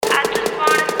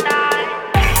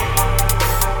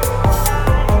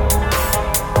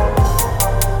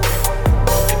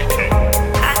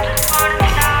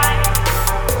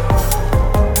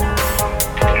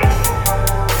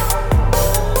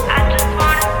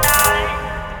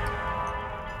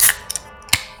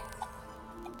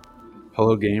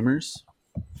Hello, gamers.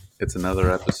 It's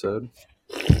another episode.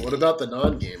 What about the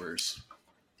non-gamers?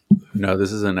 No,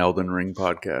 this is an Elden Ring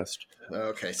podcast.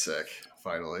 Okay, sick.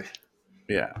 Finally.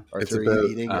 Yeah. Arthur, are you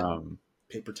eating a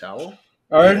paper towel?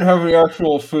 I didn't have any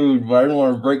actual food, but I didn't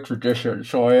want to break tradition,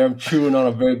 so I am chewing on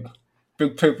a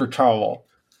big paper towel.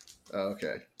 Oh,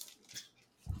 okay.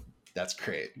 That's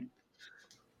great.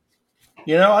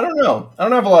 You know, I don't know. I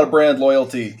don't have a lot of brand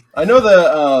loyalty. I know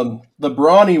the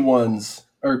brawny ones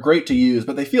are great to use,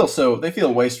 but they feel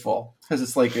wasteful because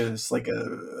it's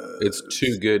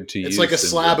too good to use. It's like a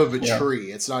slab of a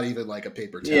tree. It's not even like a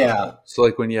paper towel. Yeah. So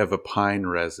like when you have a pine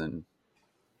resin,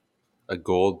 a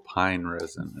gold pine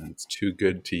resin, and it's too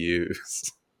good to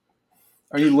use.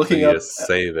 Are you looking so you up? just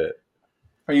save it.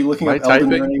 Are you looking Am up I Elden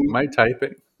typing? Ring? Am I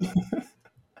typing?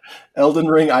 Elden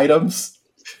Ring items?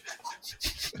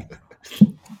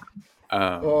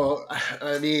 Well,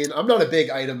 I mean, I'm not a big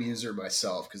item user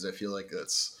myself because I feel like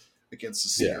that's against the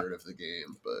spirit of the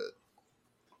game. But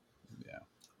yeah,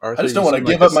 Arthur, I just don't want to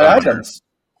give up my items.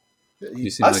 You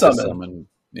seem like a summon.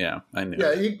 Yeah, I knew.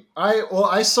 Yeah,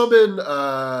 I summon.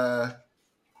 I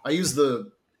use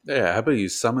the. Yeah, how about you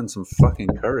summon some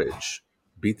fucking courage?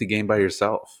 Beat the game by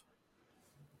yourself.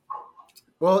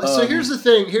 Well, so here's the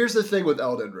thing. Here's the thing with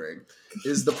Elden Ring,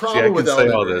 is the problem with Elden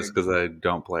Ring. I can say all this because I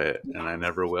don't play it and I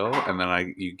never will. And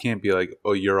then you can't be like,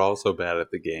 oh, you're also bad at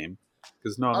the game,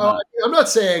 because no, I'm not. I'm not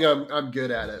saying I'm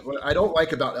good at it. What I don't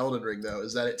like about Elden Ring though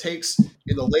is that it takes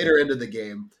in the later end of the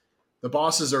game, the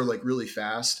bosses are like really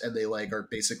fast and they like are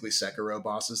basically Sekiro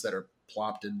bosses that are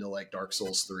plopped into like Dark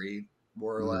Souls 3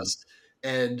 more or less,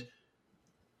 and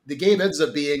the game ends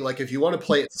up being like if you want to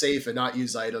play it safe and not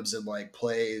use items and like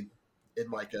play in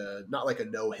like a not like a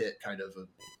no-hit kind of a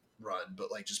run,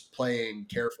 but like just playing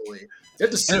carefully.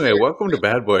 Anyway, welcome to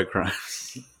Bad Boy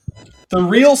Crimes. The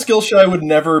real Skillshy would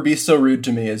never be so rude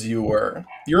to me as you were.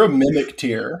 You're a mimic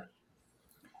tier.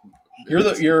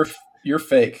 You're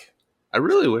fake. I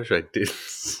really wish I did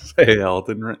say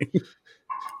Elden Ring.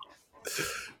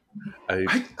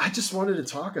 I just wanted to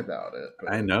talk about it.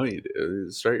 I know you do.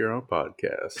 Start your own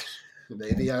podcast.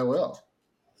 Maybe I will.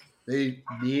 Me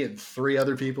and 3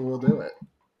 other people will do it.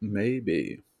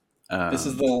 Maybe. This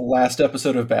is the last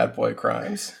episode of Bad Boy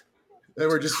Crimes. And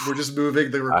we're just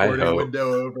moving the recording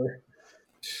window over.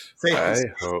 I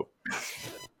hope.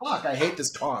 Fuck! I hate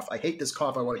this cough.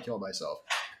 I want to kill myself.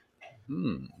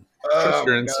 Trust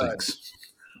your instincts.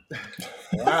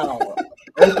 Wow.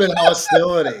 Open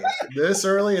hostility. This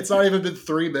early? It's not even been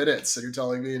 3 minutes, and you're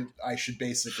telling me I should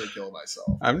basically kill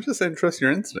myself. I'm just saying trust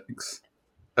your instincts.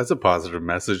 That's a positive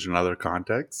message in other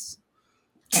contexts.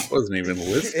 I wasn't even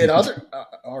listening.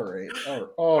 All right.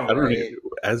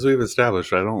 As we've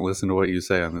established, I don't listen to what you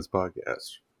say on this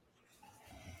podcast.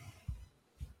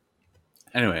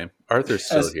 Anyway, Arthur's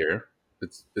still here.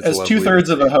 It's as 2/3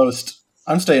 of a host,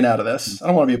 I'm staying out of this. I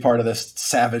don't want to be a part of this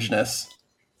savageness.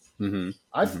 Mm-hmm.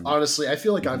 Honestly, I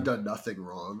feel like I've done nothing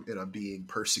wrong, and I'm being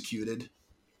persecuted.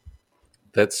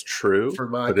 That's true, for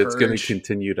my it's going to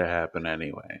continue to happen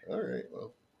anyway. All right,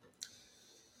 well.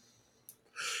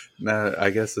 Nah, I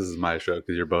guess this is my show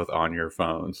because you're both on your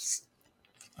phones.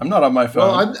 I'm not on my phone.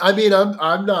 Well,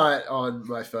 I'm not on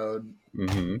my phone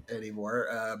anymore.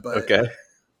 But okay.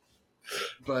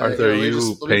 But Arthur, are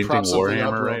you painting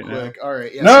Warhammer right now? All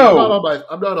right. Yeah, no, so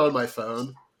I'm not on my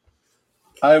phone.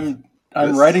 I'm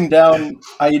writing down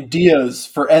ideas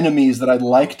for enemies that I'd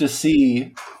like to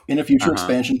see in a future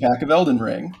expansion pack of Elden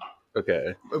Ring.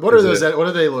 Okay. What are those? What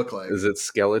do they look like? Is it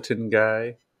Skeleton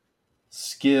Guy?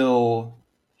 Skill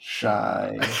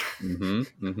Shy.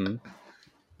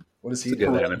 What is he?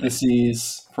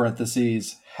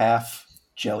 Parentheses half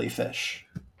jellyfish.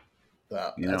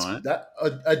 You know what?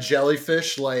 A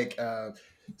jellyfish like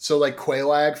so like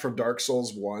Quelaag from Dark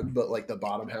Souls 1, but like the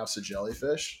bottom half's a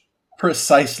jellyfish.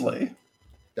 Precisely.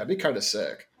 That'd be kind of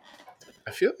sick.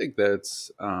 I feel like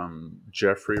that's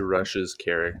Jeffrey Rush's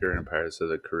character in Pirates of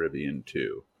the Caribbean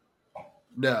 2.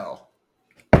 No,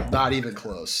 not even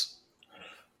close.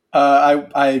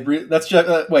 That's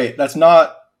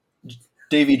not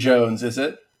Davy Jones, is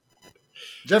it?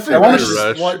 Jeffrey Rush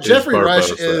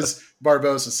is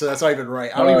Barbossa, so that's not even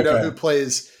right. I don't even know who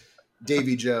plays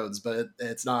Davy Jones, but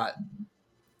it's not.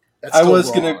 That's still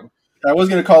wrong. I was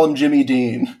gonna call him Jimmy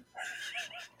Dean.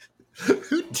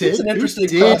 Who did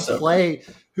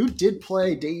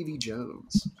play Davy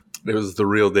Jones? It was the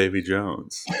real Davy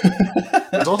Jones.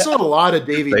 There's also a lot of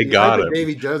Davy. They got him.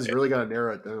 Davy Jones. You really got to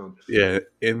narrow it down. Yeah,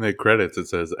 in the credits it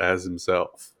says as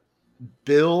himself.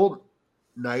 Bill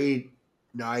Nye.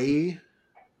 Yeah,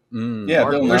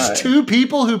 Bill Nye. There's 2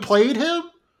 people who played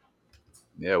him.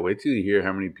 Yeah, wait till you hear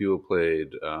how many people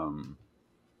played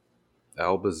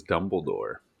Albus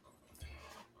Dumbledore.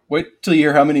 Wait till you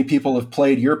hear how many people have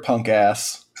played your punk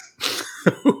ass.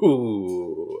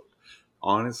 Ooh.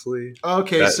 Honestly,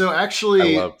 Okay, so I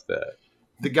actually, loved that.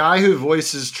 the guy who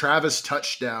voices Travis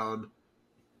Touchdown.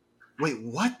 Wait,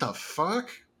 what the fuck?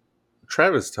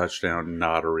 Travis Touchdown,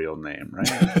 not a real name,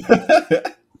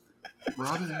 right?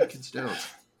 Robin Atkins Downs.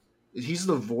 He's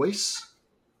the voice?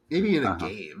 Maybe in a Uh-huh.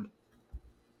 game.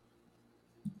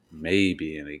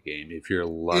 Maybe in a game if you're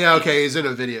lucky. Yeah, okay, he's in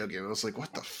a video game. I was like,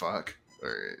 what the fuck? All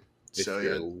right. If So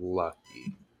you're yeah,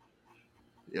 lucky.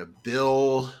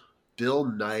 Bill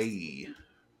Nye.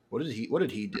 What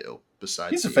did he do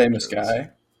besides? He's a Indiana famous Jones?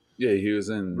 guy. Yeah, he was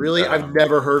in. Really, I've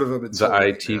never heard of him until The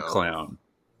right IT now. clown.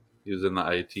 He was in the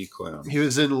IT clown. He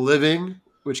was in Living,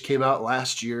 which came out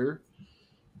last year.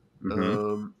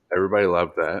 Mhm. Everybody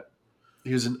loved that.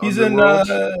 He was in He's Underworld.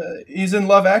 he's in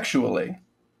Love Actually.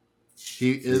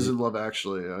 He is in Love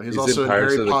Actually. He's He's also in in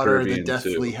Pirates Harry of the Potter and the Caribbean,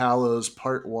 Deathly too. Hallows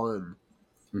Part 1.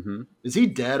 Mm-hmm. Is he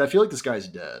dead? I feel like this guy's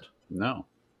dead. No.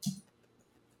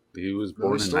 He was No,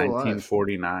 born he's in still alive.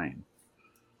 1949.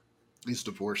 He's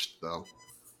divorced, though.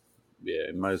 Yeah,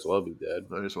 he might as well be dead.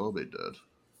 Might as well be dead.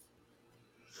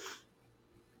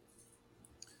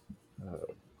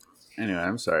 Anyway,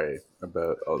 I'm sorry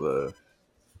about all the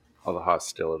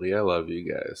hostility. I love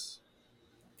you guys.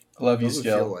 I love you, Doesn't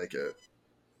Skill. feel like it.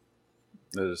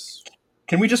 There's,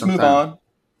 Can we just move Sometime. on?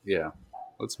 yeah,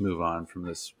 let's move on from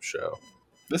this show.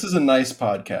 This is a nice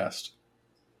podcast.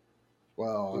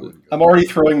 Wow. I wouldn't go I'm already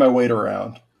throwing my weight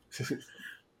around.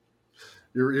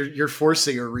 You're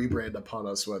forcing a rebrand upon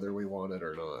us whether we want it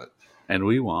or not. And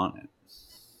we want it.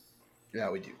 Yeah,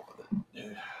 we do want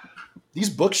it. These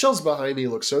bookshelves behind me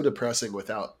look so depressing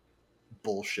without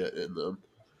bullshit in them.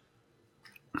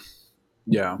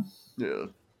 Yeah. Yeah.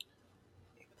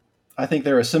 I think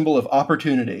they're a symbol of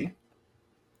opportunity.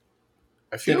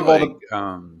 I feel Think of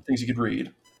all like, Things you could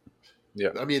read.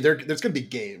 I mean, there's going to be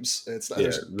games. It's not, yeah,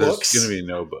 there's there's books. going to be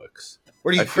no books.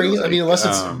 What are you I feel crazy? I like, mean, unless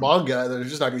it's um, manga, there's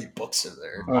just not going to be books in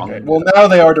there. Okay. Well, now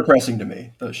they are depressing to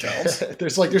me. Those shelves.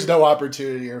 there's no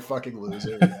opportunity. You're a fucking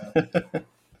loser. Yeah.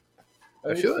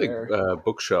 I feel Fair. like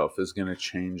Bookshelf is going to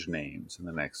change names in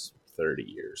the next 30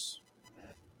 years.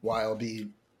 Why it'll be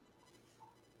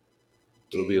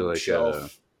It'll be game like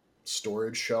shelf,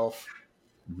 storage shelf.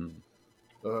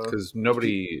 because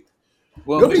nobody.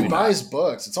 Well, Nobody maybe not. buys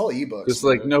books. It's all ebooks. It's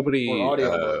like man. nobody. Or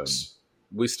audiobooks.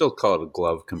 We still call it a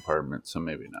glove compartment, so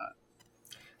maybe not.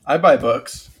 I buy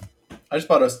books. I just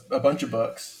bought a bunch of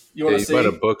books. You want Yeah, to you see? bought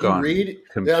a book You on read?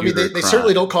 computer Yeah, I mean, they crime.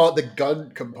 certainly don't call it the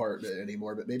gun compartment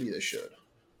anymore, but maybe they should.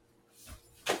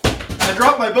 I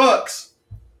dropped my books.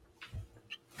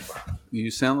 You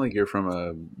sound like you're from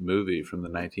a movie from the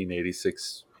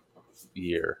 1986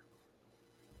 year.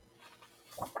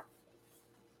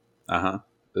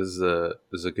 This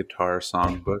is a guitar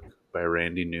songbook by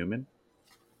Randy Newman.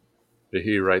 Did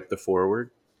he write the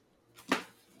foreword?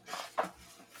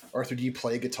 Arthur, do you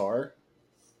play guitar?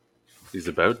 He's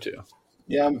about to.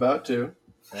 Yeah, I'm about to.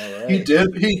 All right. He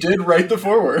did write the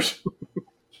foreword.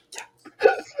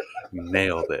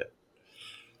 Nailed it.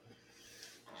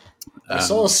 I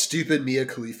saw a stupid Mia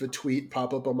Khalifa tweet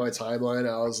pop up on my timeline.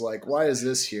 I was like, why is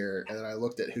this here? And then I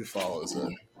looked at who follows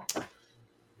it.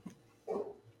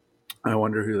 I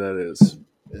wonder who that is.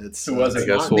 It's Who was I it?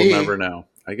 guess not we'll me. never know.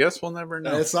 I guess we'll never And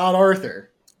know. it's not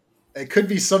Arthur. It could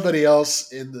be somebody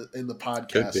else in the Could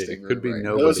podcasting. be. It could be room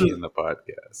right Those nobody are- in the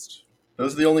podcast.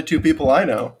 Those are the only two people I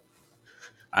know.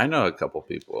 I know a couple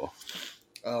people.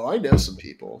 now. Oh, I know some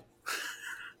people.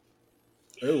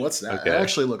 Oh, what's that? Okay. It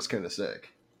actually looks kind of sick.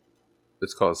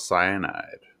 It's called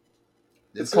Cyanide.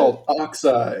 It's Is it? called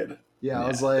Oxide. Yeah, I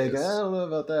was Yeah, like, it I is. don't know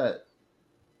about that.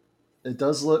 It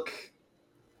does look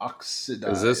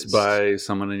oxidized. Is this by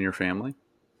someone in your family?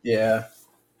 Yeah,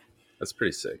 That's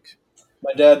pretty sick.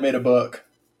 my dad made a book.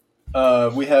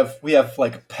 We have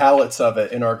like pallets of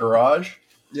it in our garage.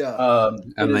 Yeah.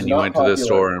 It And is then you not went to the popular.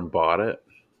 store and bought it.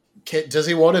 Does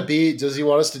he want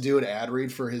us to do an ad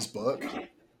read for his book?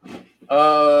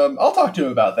 I'll talk to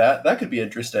him about that. That could be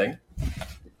interesting.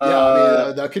 Yeah, I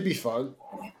mean, that could be fun.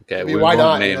 Okay, I mean, we why won't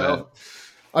not? name you know? it.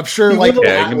 I'm sure, You like, live Okay,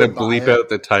 Matt I'm gonna would buy bleep it. out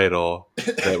the title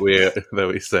that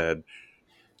we said.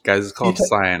 Guys, it's called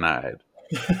Cyanide.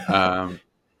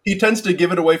 He tends to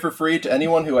give it away for free to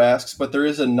anyone who asks, but there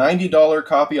is a $90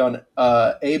 copy on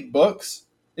Abe Books.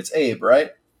 It's Abe,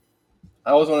 right?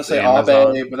 I always want to say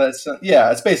Amazon? Abe, but that's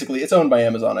it's owned by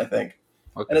Amazon, I think.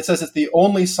 Okay. And it says it's the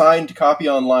only signed copy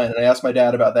online. And I asked my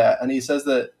dad about that, and he says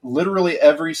that literally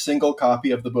every single copy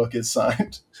of the book is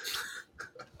signed.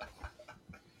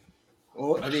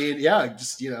 Well, I mean, yeah,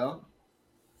 just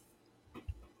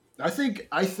I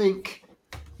think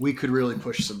we could really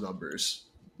push some numbers.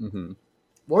 Mm-hmm.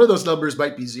 One of those numbers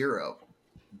might be 0.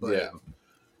 But Yeah.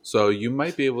 So you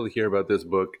might be able to hear about this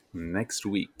book next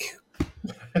week.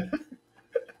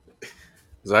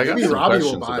 'Cause I got maybe some Robbie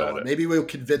will questions buy about one. it. Maybe we'll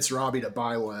convince Robbie to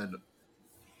buy one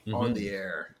on Mhm. the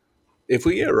air. If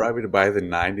we get Robbie to buy the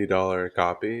 $90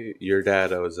 copy, your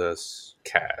dad owes us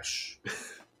cash.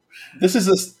 This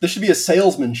should be a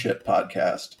salesmanship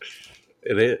podcast.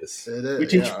 It is. It is, We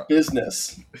teach yeah.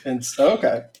 business. And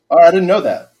okay. Oh, I didn't know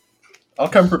that. I'll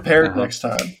come prepared Uh-huh. next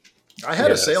time. I had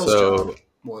Yeah, a sales so job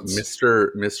once.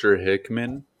 Mr.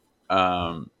 Hickman,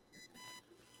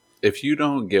 if you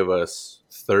don't give us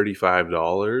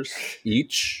 $35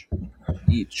 each,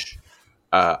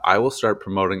 I will start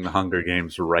promoting the Hunger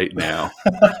Games right now.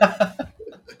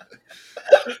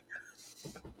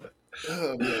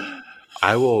 Oh, man.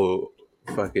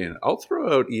 I'll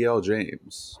throw out E.L.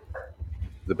 James,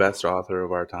 the best author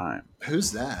of our time.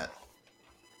 Who's that?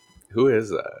 Who is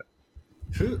that?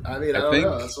 I mean, I I don't think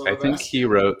know. That's what I I'm think asking. he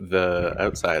wrote The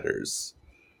Outsiders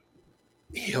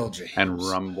E.L. James. and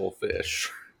Rumblefish.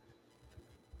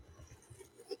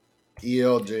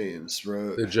 E.L. James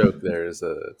wrote. The joke there is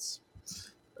that it's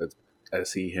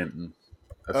S.E. Hinton.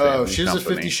 Oh, she was a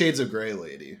 50 Shades of Grey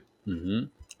lady. Mm-hmm.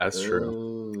 That's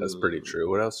true. That's pretty true.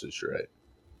 What else did she write?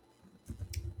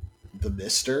 The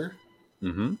Mister.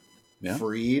 Mm-hmm. Yeah.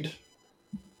 Freed.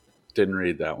 Didn't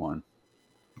read that one.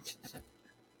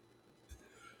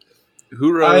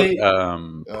 Who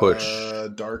wrote Push?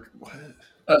 Dark.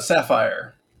 What?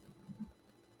 Sapphire.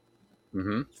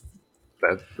 Mm-hmm.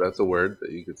 That's a word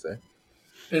that you could say.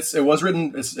 It was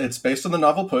written. It's based on the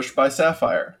novel Push by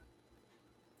Sapphire.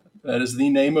 That is the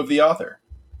name of the author.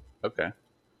 Okay.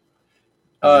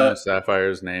 You know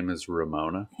Sapphire's name is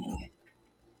Ramona.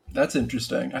 That's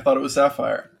interesting. I thought it was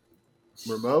Sapphire.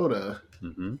 Ramona.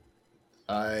 Mm-hmm.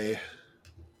 I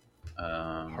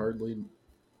hardly.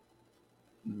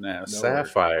 Now,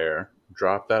 Sapphire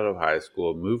dropped out of high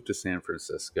school, moved to San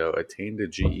Francisco, attained a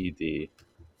GED,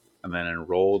 and then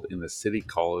enrolled in the City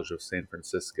College of San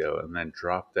Francisco, and then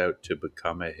dropped out to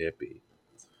become a hippie.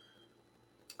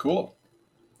 Cool.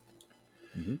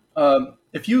 Mm-hmm.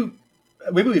 If you,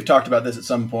 maybe we've talked about this at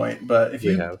some point, but if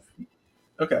We you have.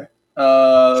 okay,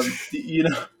 you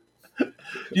know, do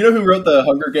you know who wrote the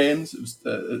Hunger Games? It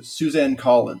was Suzanne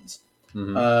Collins.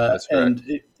 Mm-hmm. That's correct.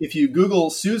 And if you Google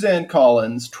Suzanne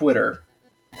Collins Twitter,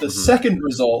 the second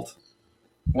result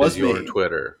was Is your me.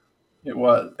 Twitter. It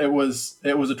was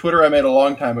a Twitter I made a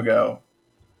long time ago,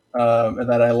 and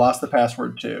that I lost the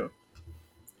password to.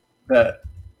 That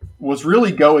was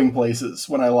really going places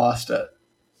when I lost it.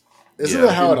 Isn't Yeah.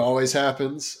 that how it always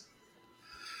happens?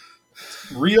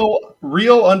 Real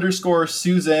 _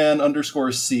 Suzanne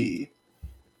 _ C.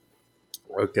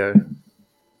 Okay.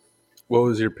 What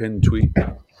was your pinned tweet?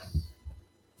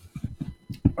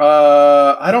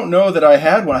 I don't know that I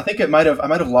had one. I think I might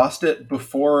have lost it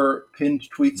before pinned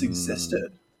tweets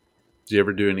existed. Did you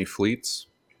ever do any fleets?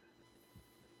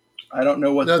 I don't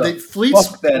know what No, the the fleets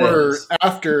fuck that were is.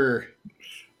 after.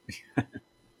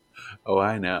 Oh,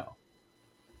 I know.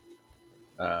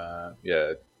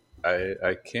 Yeah,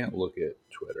 I can't look at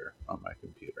Twitter on my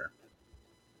computer.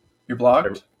 You're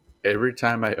blocked? Every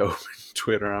time I open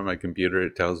Twitter on my computer,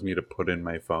 it tells me to put in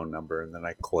my phone number, and then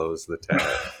I close the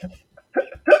tab.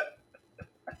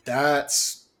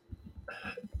 That's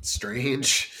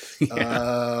strange.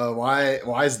 Yeah.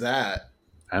 Why is that?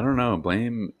 I don't know.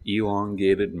 Blame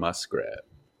elongated muskrat.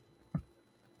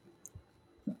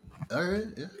 All right,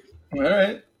 yeah. All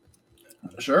right.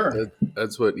 Sure.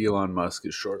 That's what Elon Musk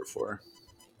is short for.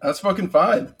 That's fucking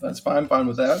fine. That's fine. Fine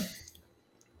with that.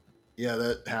 Yeah,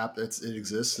 that happens. It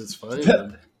exists. It's fine.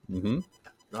 I'm Mm-hmm.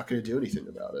 not going to do anything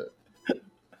about it.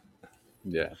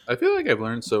 Yeah. I feel like I've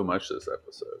learned so much this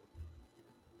episode.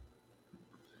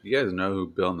 You guys know who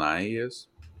Bill Nye is?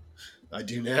 I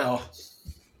do now.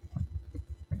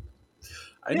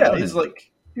 I know Yeah, him.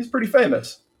 he's pretty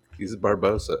famous. He's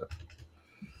Barbosa.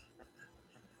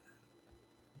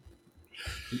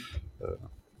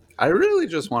 I really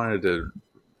just wanted to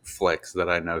flex that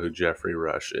I know who Jeffrey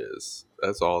Rush is.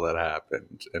 That's all that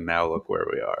happened. And now look where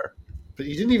we are. But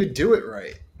you didn't even do it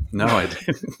right. No, I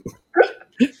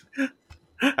didn't.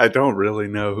 I don't really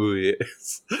know who he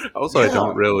is. Also, I Yeah.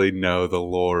 don't really know the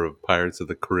lore of Pirates of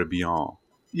the Caribbean.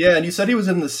 Yeah, and you said he was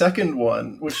in the second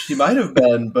one, which he might have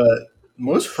been, but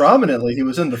most prominently, he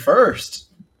was in the first.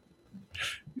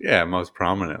 Yeah, most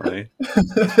prominently.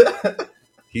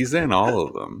 He's in all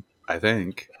of them, I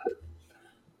think.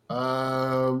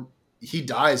 He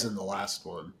dies in the last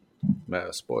one.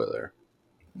 Spoiler.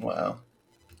 Wow.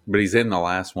 But he's in the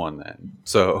last one then.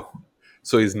 So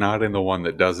So he's not in the one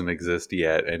that doesn't exist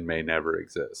yet and may never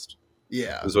exist.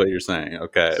 Yeah. Is what you're saying.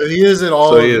 Okay. So he is in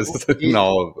all So of he them. is in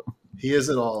all of them. He is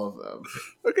in all of them.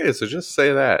 Okay, so just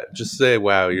say that. Just say,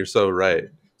 wow, you're so right.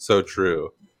 So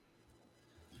true.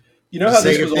 You know how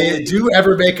Say this if was they only do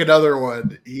ever make another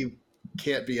one, he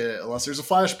can't be in it unless there's a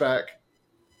flashback,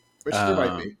 which there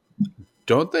might be.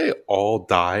 Don't they all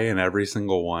die in every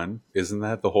single one? Isn't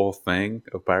that the whole thing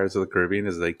of Pirates of the Caribbean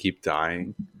is they keep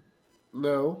dying?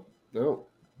 No.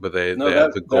 But they no,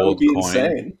 have that the would gold be coin.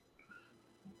 insane.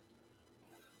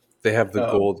 They have the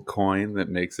Oh. gold coin that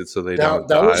makes it so they That don't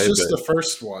die. was just but, the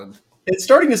first one. It's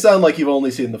starting to sound like you've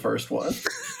only seen the first one.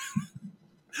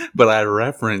 but I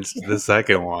referenced the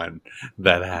second one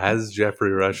that has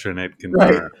Jeffrey Rush in it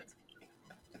confirmed.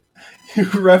 You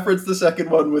referenced the second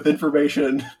one with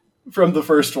information from the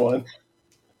first one.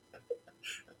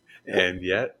 And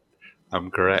yet,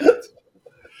 I'm correct.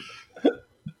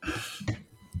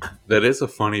 That is a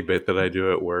funny bit that I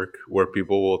do at work where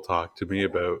people will talk to me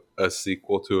about a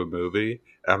sequel to a movie.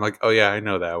 And I'm like, oh, yeah, I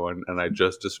know that one. And I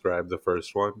just described the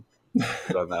first one.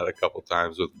 Done that a couple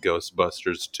times with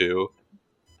Ghostbusters 2.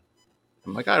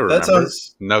 I'm like, I remember.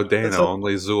 No Dana,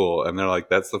 only Zool. And they're like,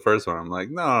 that's the first one. I'm like,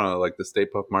 no, like the Stay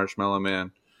Puft Marshmallow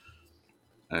Man.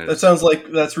 That sounds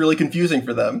like that's really confusing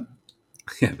for them.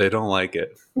 Yeah, they don't like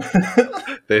it.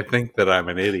 They think that I'm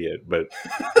an idiot, but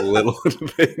little do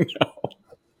they know.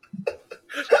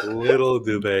 Little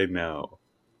do they know.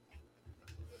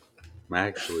 I'm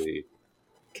actually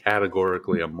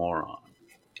categorically a moron.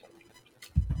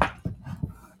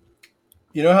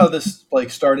 You know how this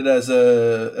started as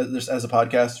a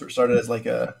podcast, or started as like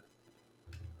a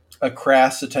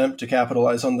crass attempt to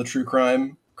capitalize on the true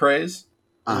crime craze?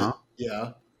 Uh-huh.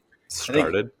 Yeah.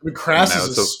 Started. I mean, crass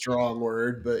is a strong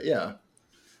word, but yeah.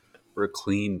 We're a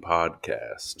clean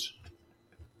podcast.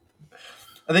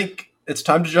 I think it's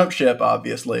time to jump ship,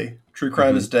 obviously. True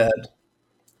crime is dead.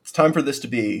 It's time for this to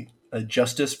be a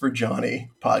Justice for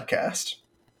Johnny podcast.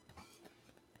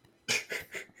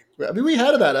 I mean, we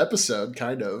had that episode,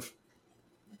 kind of.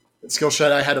 Skillshot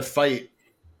and I had a fight.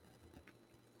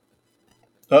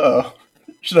 Uh-oh.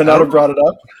 Should I not have brought it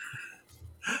up?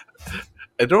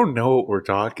 I don't know what we're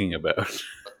talking about.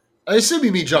 I assume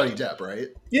you mean Johnny Depp, right?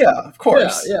 Yeah, of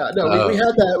course. Yeah. No, we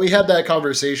had that. We had that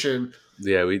conversation.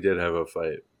 Yeah, we did have a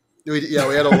fight. We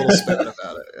had a little spat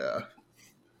about it. Yeah.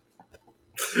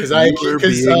 Because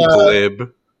being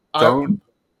glib.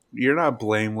 You're not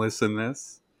blameless in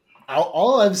this.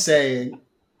 All I'm saying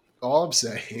is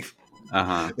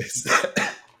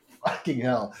that fucking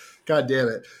hell. God damn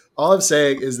it. All I'm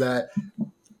saying is that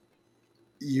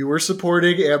you were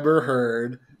supporting Amber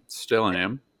Heard. Still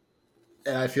am.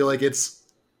 And I feel like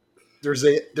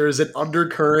there's an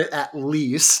undercurrent, at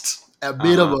least, at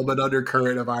minimum, an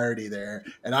undercurrent of irony there.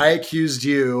 And I accused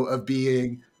you of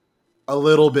being a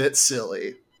little bit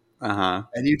silly. And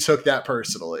you took that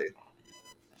personally.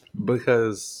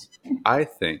 Because I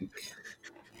think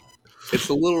it's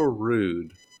a little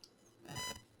rude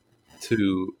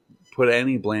to put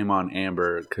any blame on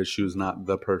Amber because she was not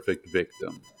the perfect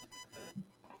victim.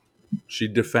 She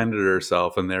defended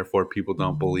herself, and therefore people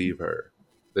don't believe her.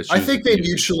 I think they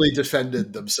mutually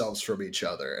defended themselves from each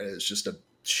other, and it's just a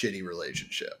shitty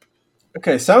relationship.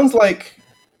 Okay, sounds like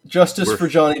Justice for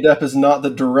Johnny Depp is not the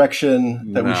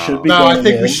direction that we should be going I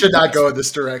think in. we should not go in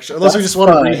this direction. Unless we just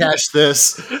want to rehash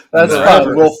this. That's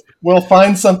fine. We'll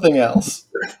find something else.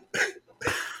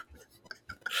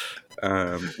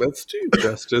 Let's do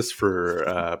Justice for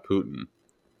Putin.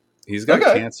 He's got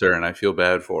cancer, and I feel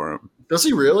bad for him. Does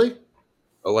he really?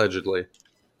 Allegedly.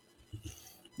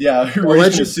 Yeah.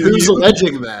 Who's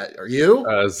alleging that? Are you?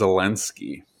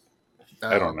 Zelensky.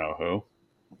 I don't know who.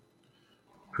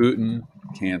 Putin,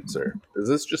 cancer. Is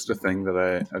this just a thing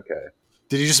that okay.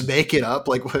 Did you just make it up?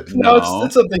 Like what? No,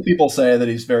 it's something people say that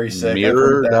he's very sick.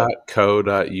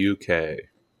 Mirror.co.uk.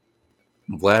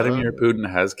 Vladimir Putin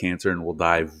has cancer and will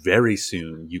die very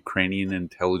soon, Ukrainian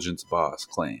intelligence boss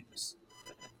claims.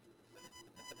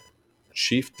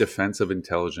 Chief Defensive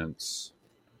Intelligence.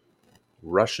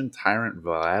 Russian tyrant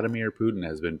Vladimir Putin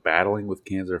has been battling with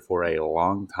cancer for a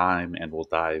long time and will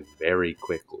die very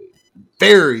quickly.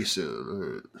 Very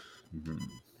soon. Mm-hmm.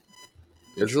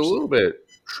 It's a little bit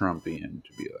Trumpian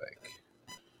to be like,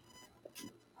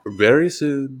 very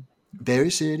soon. Very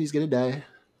soon he's going to die.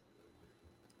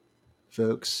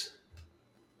 Folks.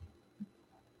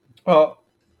 Well,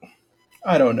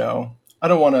 I don't know. I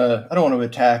don't want to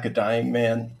attack a dying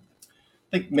man.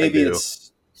 I think maybe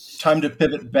it's time to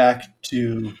pivot back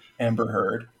to Amber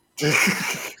Heard.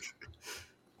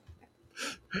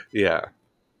 Yeah.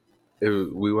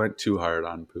 We went too hard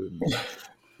on Putin.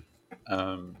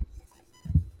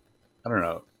 I don't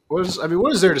know. What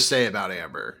is there to say about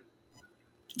Amber?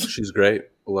 She's great.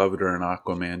 Loved her in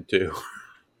Aquaman too.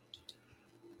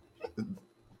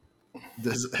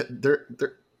 There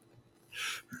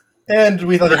And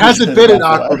we thought there hasn't been an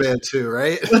Aquaman 2,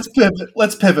 right?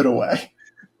 Let's pivot away.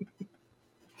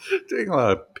 Doing a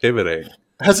lot of pivoting.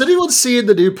 Has anyone seen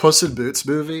the new Puss in Boots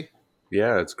movie?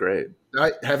 Yeah, it's great.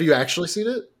 Have you actually seen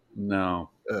it? No,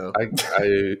 Oh.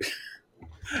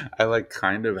 I like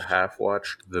kind of half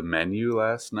watched The Menu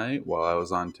last night while I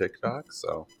was on TikTok.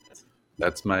 So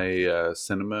that's my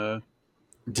cinema.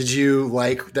 Did you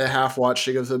like the half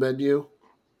watching of The Menu?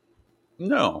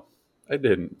 No, I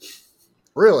didn't.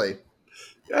 Really?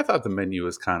 I thought The Menu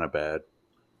was kind of bad.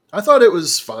 I thought it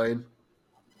was fine.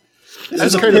 This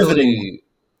is a pivoting.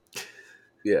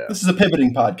 Yeah, This is a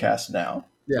pivoting podcast now.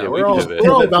 Yeah, Yeah, we're we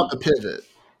all about the pivot.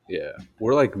 yeah.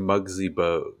 We're like Muggsy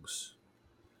Bogues.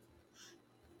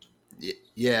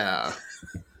 Yeah.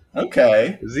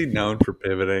 Okay. Is he known for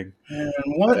pivoting? And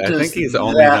what I does think he's that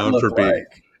only known look for being.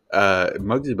 like?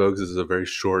 Muggsy Bogues is a very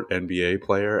short NBA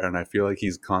player, and I feel like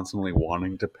he's constantly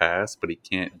wanting to pass, but he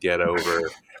can't get over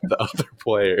the other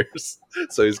players.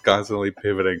 So he's constantly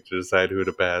pivoting to decide who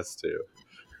to pass to.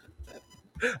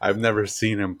 I've never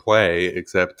seen him play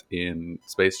except in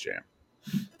Space Jam,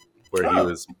 where he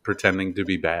was pretending to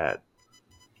be bad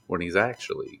when he's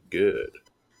actually good.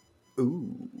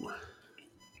 Ooh.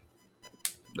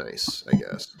 Nice, I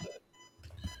guess.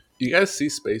 You guys see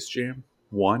Space Jam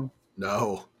 1?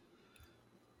 No.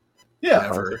 Yeah.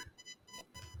 Never.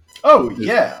 Oh,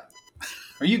 yeah.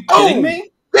 Are you kidding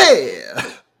me?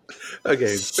 Yeah.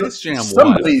 Okay, Space Jam 1.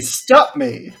 Somebody stop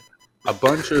me. A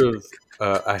bunch of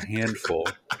a handful,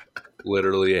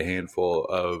 literally a handful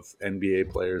of NBA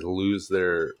players lose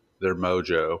their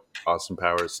mojo, Austin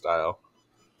Powers style.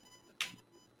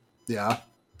 Yeah.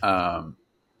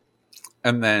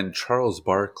 And then Charles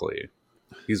Barkley,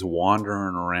 he's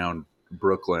wandering around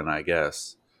Brooklyn, I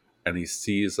guess, and he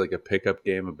sees like a pickup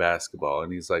game of basketball,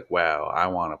 and he's like, "Wow, I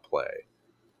want to play."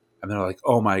 And they're like,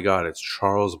 "Oh my God, it's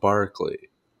Charles Barkley.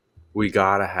 We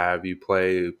gotta have you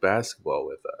play basketball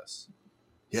with us."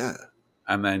 Yeah.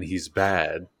 And then he's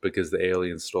bad because the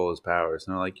aliens stole his powers.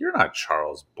 And they're like, "You're not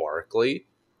Charles Barkley.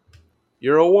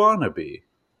 You're a wannabe."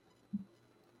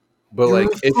 But You're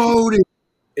like,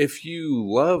 if you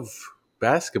love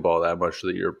basketball that much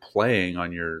that you're playing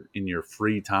on in your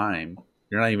free time,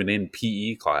 you're not even in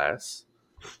PE class.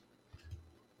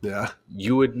 Yeah.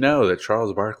 You would know that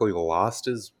Charles Barkley lost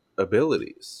his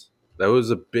abilities. That was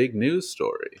a big news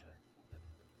story.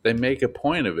 They make a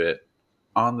point of it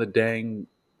on the dang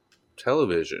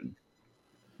television.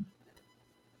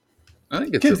 I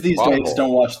think it's Kids these plot days hole.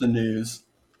 don't watch the news.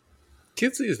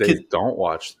 Kids these days don't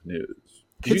watch the news.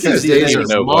 Kids You guys these days didn't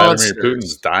even are know Vladimir monsters.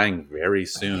 Putin's dying very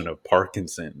soon of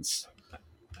Parkinson's.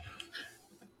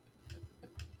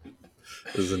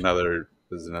 There's another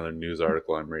news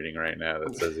article I'm reading right now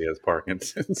that says he has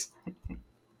Parkinson's.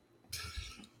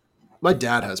 My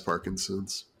dad has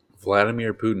Parkinson's.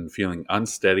 Vladimir Putin feeling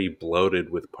unsteady, bloated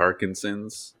with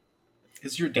Parkinson's.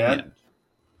 Is your dad Man,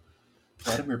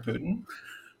 Vladimir Putin?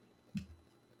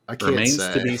 I can't remains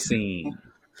say. to be seen.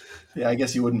 Yeah, I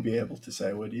guess you wouldn't be able to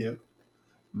say, would you?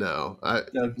 No.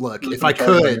 Look, Would if put I a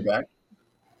target on your could. back?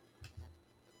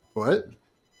 What?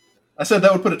 I said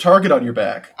that would put a target on your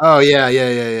back. Oh yeah.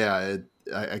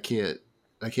 I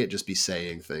can't just be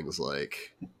saying things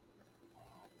like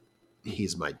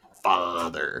he's my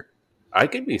father. I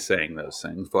could be saying those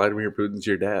things. Vladimir Putin's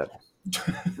your dad.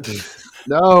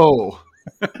 No.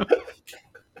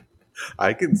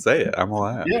 I can say it. I'm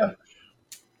allowed. Yeah.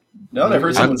 No, I've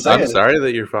heard someone say I'm it. sorry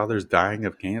that your father's dying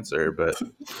of cancer, but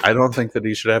I don't think that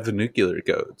he should have the nuclear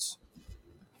codes.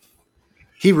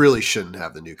 He really shouldn't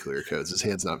have the nuclear codes. His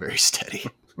hand's not very steady.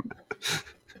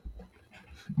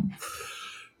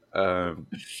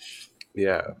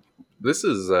 Yeah, this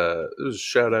is a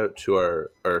shout out to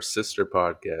our sister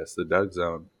podcast, the Doug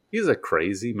Zone. He's a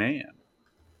crazy man.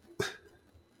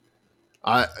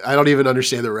 I don't even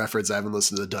understand the reference. I haven't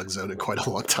listened to the Doug Zone in quite a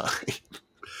long time.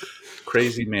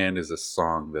 Crazy Man is a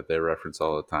song that they reference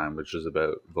all the time, which is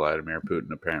about Vladimir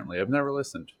Putin. Apparently, I've never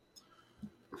listened.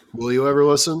 Will you ever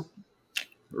listen?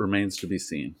 Remains to be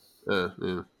seen. Yeah.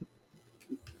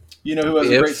 You know who has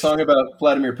a great song about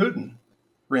Vladimir Putin?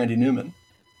 Randy Newman.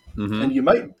 Mm-hmm. And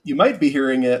you might be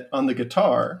hearing it on the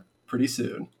guitar pretty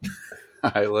soon.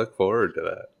 I look forward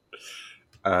to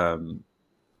that.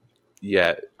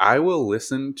 Yeah, I will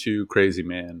listen to Crazy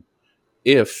Man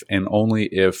if and only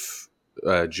if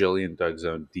Jillian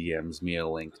Dougzone DMs me a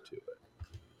link to it.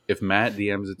 If Matt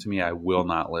DMs it to me, I will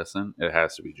not listen. It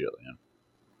has to be Jillian.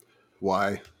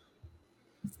 Why?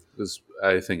 Because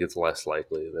I think it's less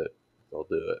likely that they'll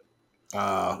do it.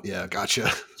 Yeah,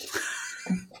 gotcha.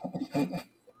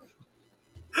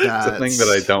 It's a thing that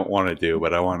I don't want to do,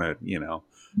 but I want to, I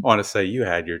want to say you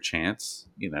had your chance.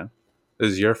 This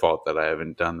is your fault that I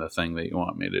haven't done the thing that you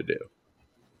want me to do.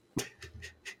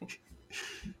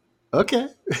 Okay.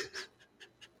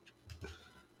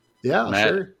 Yeah,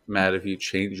 sure. Matt, if you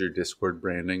change your Discord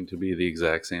branding to be the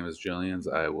exact same as Jillian's,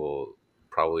 I will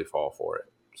probably fall for it.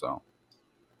 So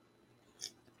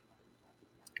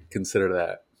consider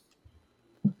that.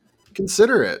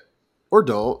 Consider it. Or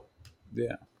don't.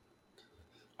 Yeah.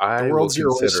 I will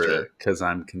consider it because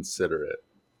I'm considerate.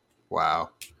 Wow.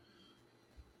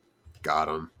 Got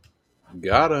him.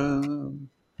 Got him.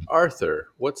 Arthur,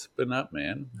 what's been up,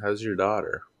 man? How's your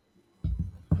daughter?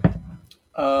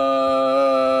 I'm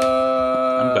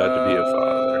about to be a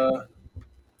father.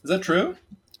 Is that true?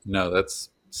 No, that's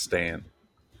Stan.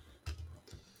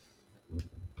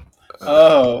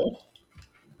 Oh.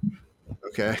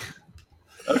 Okay.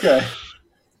 Okay.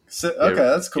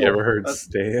 That's cool. You ever heard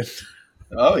Stan?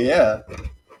 Oh, yeah.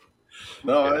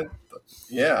 No,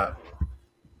 yeah.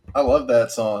 I love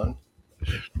that song.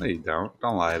 No, you don't.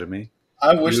 Don't lie to me.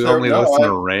 I wish you only listen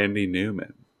to Randy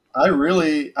Newman. I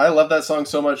love that song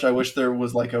so much. I wish there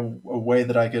was like a way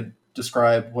that I could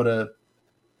describe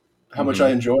how much I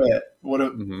enjoy it. What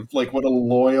a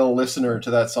loyal listener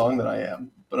to that song that I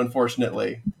am. But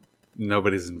unfortunately,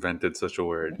 nobody's invented such a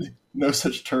word. No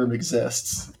such term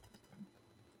exists.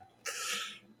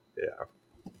 Yeah,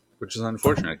 which is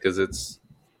unfortunate because it's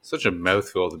such a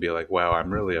mouthful to be like, "Wow,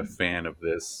 I'm really a fan of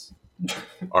this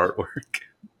artwork."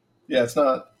 Yeah, it's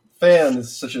not. Fan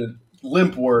is such a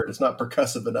limp word. It's not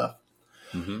percussive enough.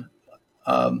 Mm-hmm.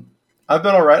 I've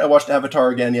been all right. I watched Avatar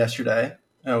again yesterday.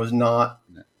 I was not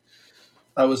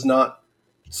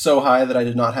so high that I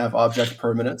did not have object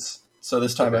permanence. So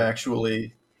this time I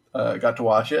actually got to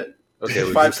watch it. Okay,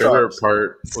 was 5 your stars.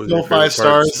 Part still 5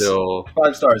 stars. Still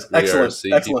 5 stars.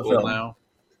 Excellent film. Now?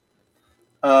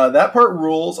 That part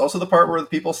rules. Also, the part where the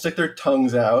people stick their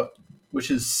tongues out, which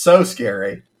is so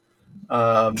scary.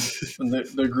 When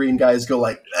the green guys go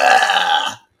like,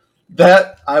 ah!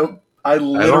 That I literally.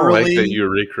 I don't like that you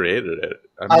recreated it.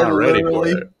 I'm not ready for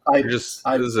it. This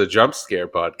is a jump scare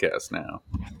podcast now.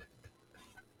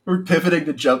 We're pivoting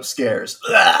to jump scares.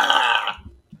 Ah!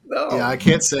 No. Yeah, I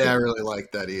can't say I really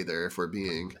like that either. If we're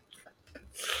being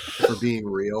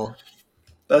real,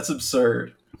 that's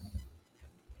absurd.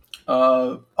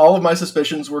 All of my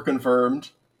suspicions were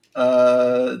confirmed.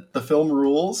 The film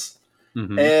rules.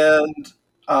 Mm-hmm. And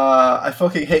I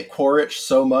fucking hate Quaritch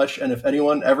so much, and if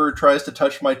anyone ever tries to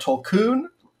touch my Tulkun,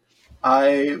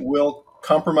 I will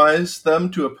compromise them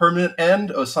to a permanent end,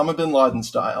 Osama bin Laden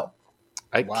style.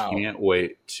 I can't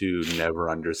wait to never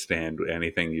understand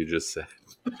anything you just said.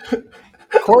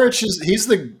 Quaritch he's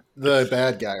the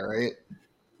bad guy, right?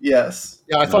 Yes.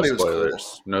 Yeah, I thought he was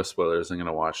spoilers. Cool. No spoilers. I'm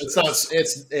gonna watch it's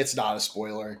this. It's not a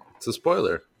spoiler. It's a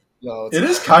spoiler. No, it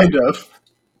is kind of.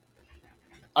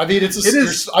 I mean, I'm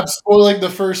spoiling the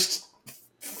first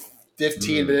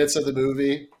 15 minutes of the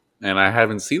movie. And I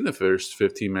haven't seen the first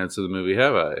 15 minutes of the movie,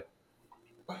 have I?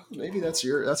 Well, maybe that's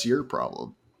your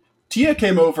problem. Tia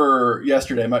came over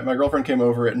yesterday. My girlfriend came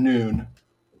over at noon.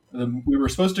 We were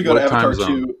supposed to go to Avatar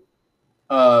 2.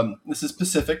 This is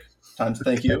Pacific times.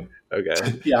 Thank you.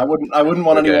 Okay. Yeah, I wouldn't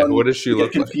want anyone what does she to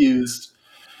look get confused.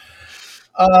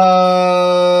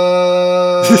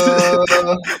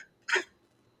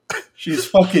 She's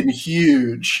fucking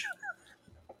huge.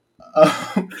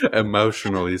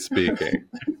 Emotionally speaking.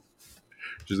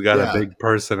 She's got a big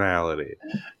personality.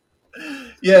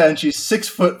 Yeah, and she's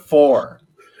 6'4".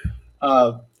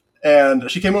 And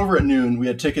she came over at noon. We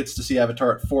had tickets to see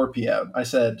Avatar at 4 p.m. I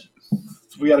said,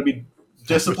 we got to be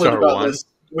disciplined about this.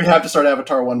 We have to start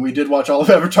Avatar 1. We did watch all of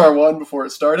Avatar 1 before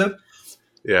it started.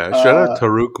 Yeah, shout out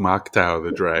Taruk Makhtau,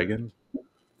 the dragon.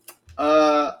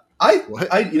 I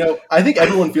think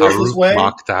everyone feels this way.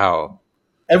 Makhtau.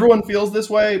 Everyone feels this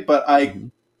way, but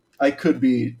I could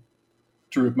be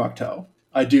Taruk Makhtau.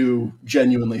 I do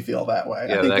genuinely feel that way.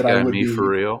 Yeah, I think that guy, me for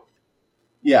real.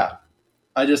 Yeah,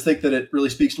 I just think that it really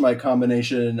speaks to my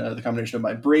combination, the combination of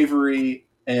my bravery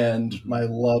and my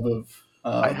love of.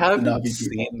 I haven't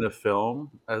seen the film,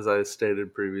 as I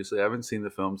stated previously. I haven't seen the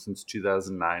film since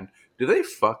 2009. Do they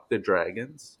fuck the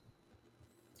dragons?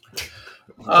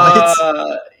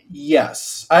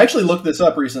 Yes, I actually looked this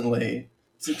up recently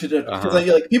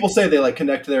because people say they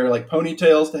connect their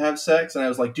ponytails to have sex, and I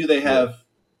was like, do they have?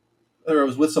 Or I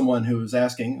was with someone who was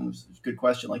asking. It was a good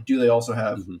question. Do they also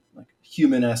have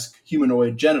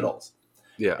humanoid genitals?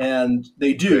 Yeah. And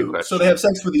they Great do. question. So they have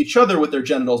sex with each other with their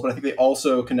genitals, but I think they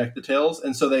also connect the tails.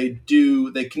 And so they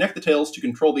connect the tails to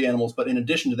control the animals, but in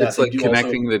addition to that, It's they like do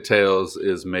connecting the tails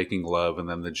is making love, and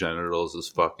then the genitals is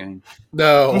fucking.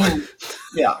 No.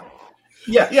 Yeah.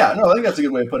 No, I think that's a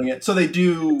good way of putting it. So they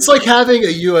do. It's like having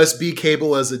a USB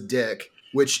cable as a dick,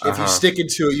 which if you Uh-huh. stick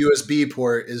into a USB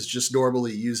port is just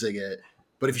normally using it.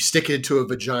 But if you stick it into a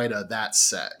vagina, that's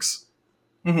sex.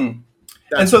 Mhm.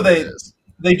 That's And so what it is.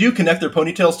 they do connect their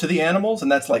ponytails to the animals,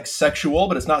 and that's like sexual,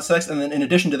 but it's not sex. And then in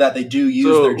addition to that, they do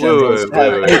use their genitals.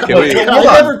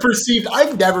 I've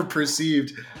never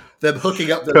perceived them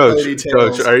hooking up their Coach,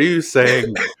 ponytails. are you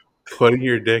saying putting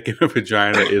your dick in a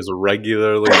vagina is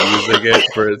regularly using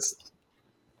it for its?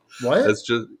 What? That's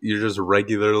just you're just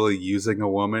regularly using a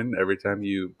woman every time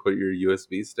you put your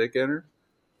USB stick in her.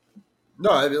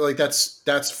 No, I mean, like that's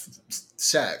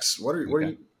sex. What are Okay.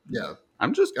 you? Yeah,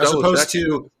 I'm just as double opposed checking.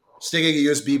 to sticking a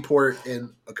USB port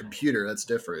in a computer. That's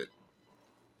different.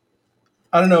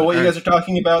 I don't know what you guys are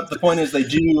talking about. The point is they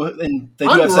do have I'm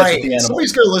sex right. with the animals.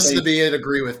 Somebody's going to listen to me and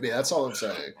agree with me. That's all I'm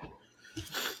saying.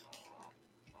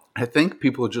 I think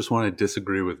people just want to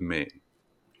disagree with me,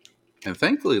 and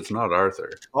thankfully it's not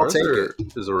Arthur. I'll Arthur take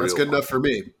it. Is a real That's good enough for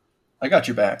me. I got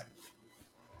your back.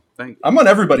 Thank I'm on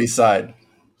everybody's side.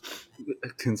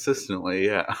 consistently,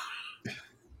 yeah.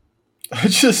 I'm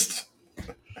just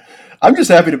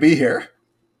happy to be here.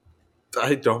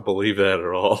 I don't believe that at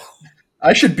all.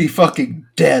 I should be fucking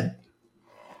dead.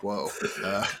 Whoa.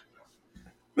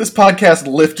 This podcast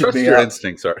lifted Trust me your up.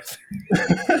 instincts, Arthur.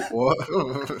 Whoa.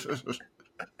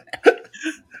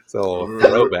 It's a little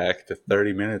throwback to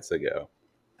 30 minutes ago.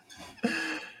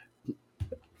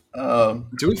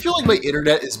 Do we feel like my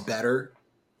internet is better?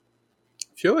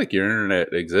 I feel like your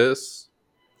internet exists.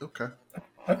 Okay.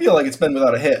 I feel like it's been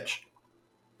without a hitch.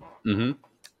 Mm-hmm.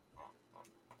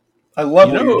 I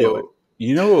love what you're doing.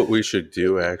 You know what we should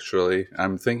do, actually?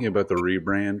 I'm thinking about the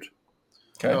rebrand.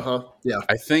 Okay. Yeah.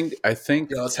 I think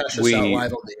Yeah. Let's hash this out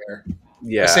live on the air.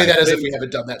 Yeah, I say that as if think we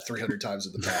haven't done that 300 times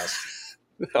in the past.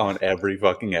 on every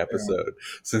fucking episode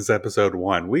since episode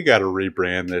 1. We got to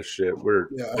rebrand this shit. We're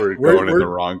going in the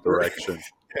wrong direction.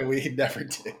 And we never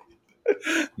did.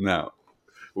 No,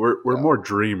 we're more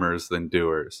dreamers than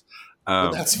doers.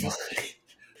 That's fine.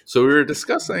 So we were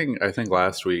discussing, I think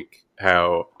last week,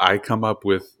 how I come up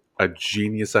with a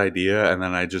genius idea and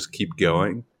then I just keep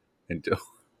going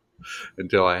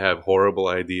until I have horrible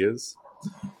ideas.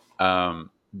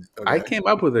 I came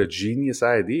up with a genius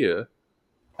idea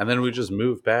and then we just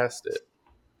moved past it.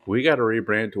 We got to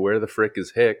rebrand to Where the Frick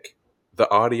is Hick, the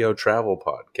audio travel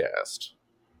podcast.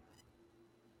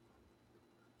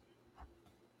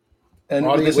 And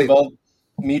would this involve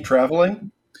me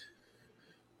traveling?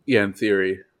 Yeah, in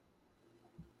theory.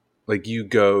 Like you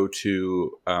go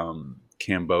to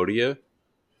Cambodia,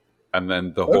 and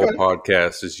then the whole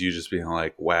podcast is you just being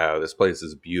like, wow, this place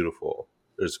is beautiful.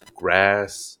 There's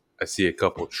grass. I see a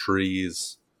couple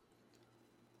trees.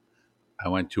 I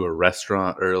went to a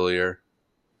restaurant earlier.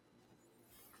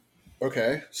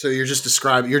 Okay. So you're just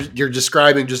describing you're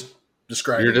describing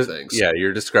things. Yeah,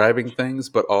 you're describing things,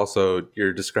 but also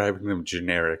you're describing them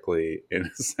generically in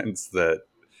a sense that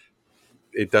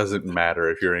it doesn't matter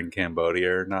if you're in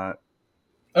Cambodia or not.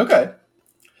 Okay.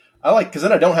 I like, because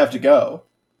then I don't have to go.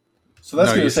 So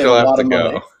that's going to save a lot of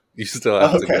money. You still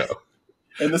have to go.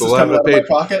 And this is coming out of my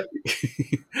pocket?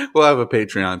 We'll have a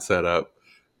Patreon set up,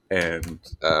 and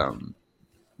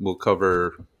we'll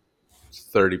cover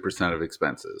 30% of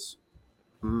expenses.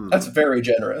 That's very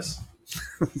generous.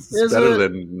 It's better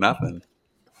than nothing.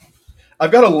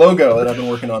 I've got a logo that I've been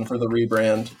working on for the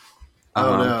rebrand.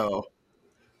 Oh,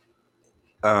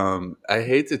 no. I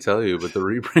hate to tell you, but the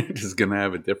rebrand is going to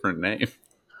have a different name.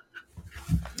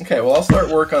 Okay, well, I'll start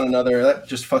work on another. That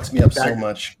just fucks me up so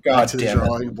much. God to damn the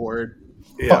drawing board.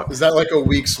 Yeah. Is that like a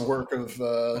week's work of...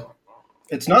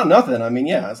 It's not nothing. I mean,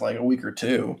 yeah, it's like a week or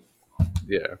two.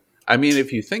 Yeah. I mean,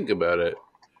 if you think about it,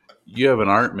 you have an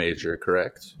art major,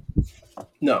 correct?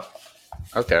 No.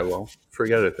 Okay, well,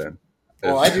 forget it then.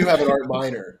 Well, I do have an art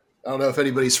minor. I don't know if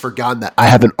anybody's forgotten that. I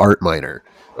have an art minor.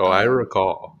 Oh, I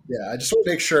recall. Yeah, I just want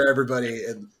to make sure everybody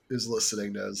who's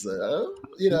listening knows that,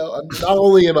 I'm not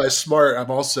only am I smart,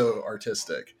 I'm also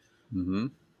artistic. Mm-hmm.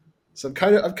 So I'm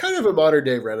kind of a modern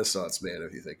day Renaissance man,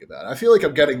 if you think about it. I feel like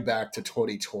I'm getting back to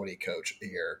 2020 coach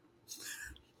here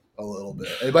a little bit.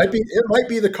 It might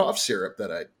be the cough syrup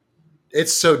that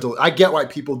it's so I get why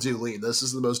people do lean. This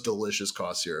is the most delicious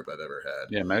cough syrup I've ever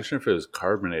had. Yeah, imagine if it was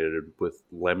carbonated with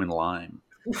lemon lime.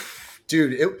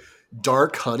 Dude,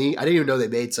 dark honey. I didn't even know they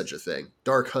made such a thing.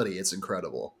 Dark honey, it's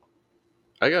incredible.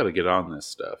 I got to get on this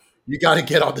stuff. You got to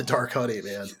get on the dark honey,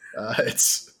 man.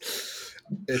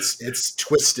 It's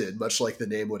twisted, much like the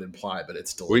name would imply, but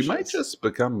it's delicious. We might just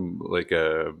become like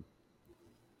a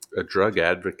drug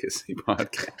advocacy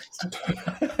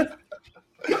podcast.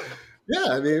 Yeah,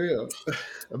 I mean,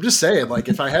 I'm just saying, like,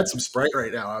 if I had some Sprite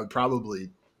right now, I would probably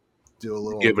do a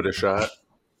little. Give it a shot.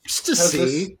 Just to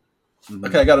see. Mm-hmm.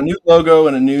 Okay, I got a new logo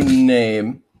and a new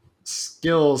name.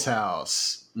 Skills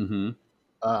House. Mm-hmm.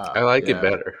 I like it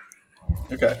better.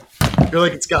 Okay. I feel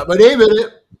like it's got my name in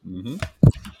it. Mm-hmm.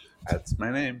 That's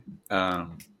my name.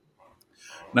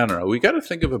 No. We got to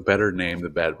think of a better name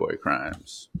than Bad Boy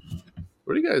Crimes.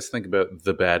 What do you guys think about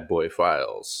the Bad Boy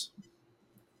Files?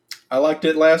 I liked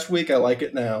it last week. I like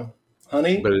it now.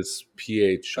 Honey? But it's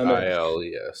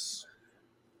Philes.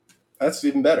 That's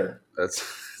even better. That's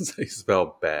how you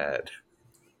spell bad.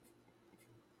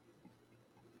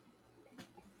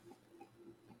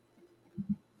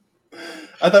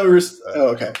 I thought we were... Oh,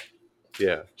 okay.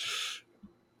 Yeah.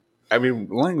 I mean,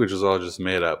 language is all just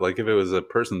made up. Like, if it was a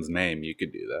person's name, you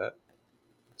could do that.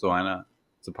 So why not?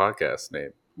 It's a podcast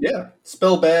name. Yeah.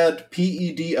 Spell bad,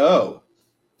 Pedo.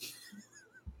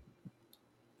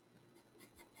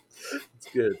 It's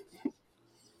good.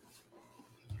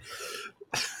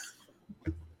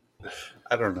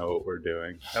 I don't know what we're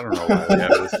doing. I don't know why we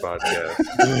have this podcast.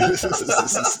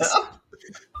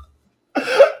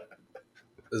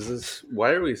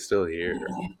 Why are we still here?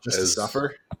 Just to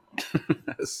suffer?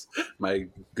 As my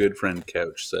good friend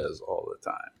Couch says all the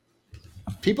time.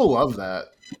 People love that.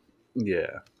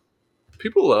 Yeah.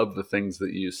 People love the things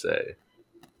that you say.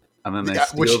 And then they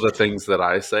steal the things that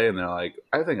I say, and they're like,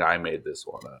 I think I made this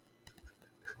one up.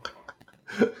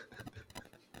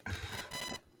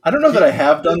 I don't know that I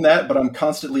have done that, but I'm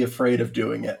constantly afraid of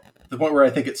doing it. To the point where I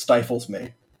think it stifles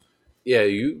me. Yeah,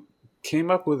 you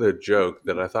came up with a joke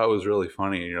that I thought was really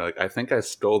funny, and you're like, I think I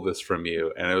stole this from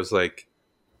you. And it was like,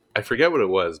 I forget what it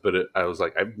was, but I was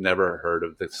like, I've never heard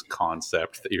of this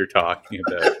concept that you're talking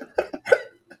about.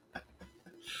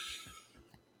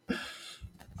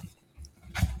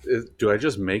 Do I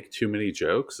just make too many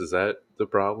jokes? Is that the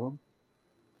problem?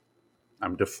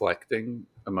 I'm deflecting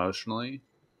emotionally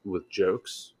with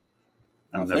jokes.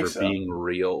 I'm never being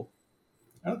real.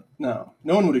 No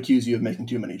one would accuse you of making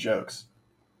too many jokes.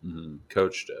 Mm-hmm.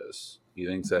 Coach does. He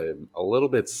thinks I'm a little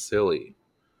bit silly.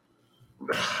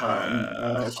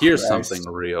 Here's something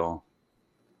real.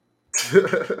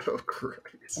 Oh,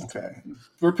 Christ. Okay.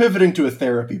 We're pivoting to a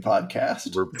therapy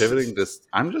podcast. We're pivoting this.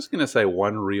 I'm just going to say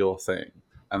one real thing,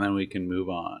 and then we can move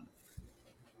on.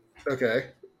 Okay.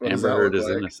 Amber Heard is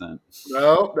innocent.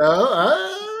 No.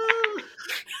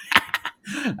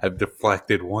 I've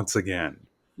deflected once again.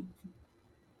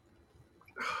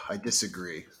 I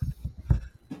disagree.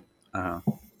 I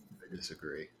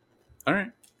disagree. All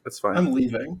right. That's fine. I'm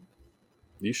leaving.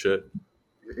 You should.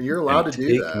 You're allowed to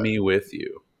do that. Take me with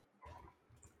you.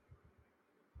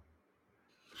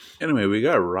 Anyway, we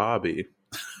got Robbie.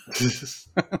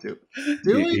 Do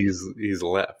we? He's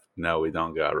left. No, we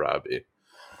don't got Robbie.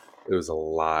 It was a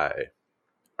lie.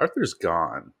 Arthur's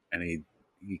gone, and he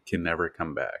can never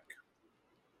come back.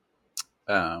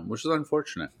 Which is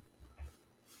unfortunate.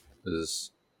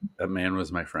 Because that man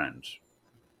was my friend.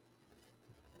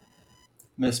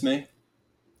 Miss me?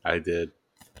 I did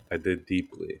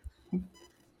deeply.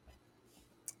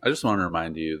 I just want to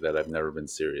remind you that I've never been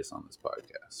serious on this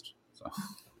podcast. So,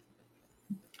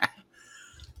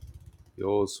 the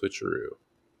old switcheroo.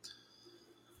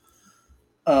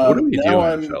 What are we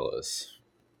doing, fellas?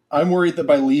 I'm worried that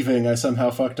by leaving, I somehow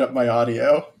fucked up my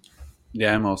audio.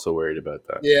 Yeah, I'm also worried about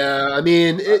that. Yeah, I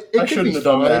mean, I shouldn't have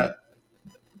done that.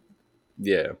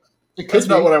 Yeah. That's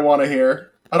not what I want to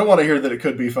hear. I don't want to hear that it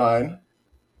could be fine.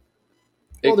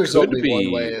 Well, there's only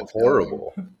one way of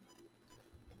horrible.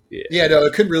 Yeah, no,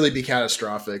 it could really be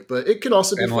catastrophic, but it can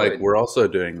also be and fine. Like, we're also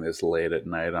doing this late at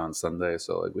night on Sunday,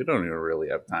 so like we don't even really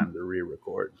have time to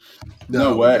re-record.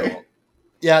 No way.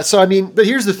 Yeah, so I mean, but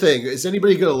here's the thing: is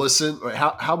anybody going to listen?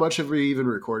 How much have we even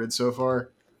recorded so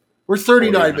far? We're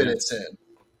 39 minutes in.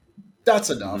 That's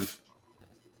enough.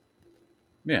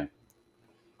 Yeah,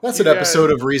 that's an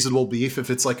episode of Reasonable Beef.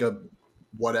 If it's like a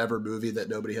whatever movie that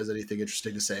nobody has anything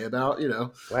interesting to say about, you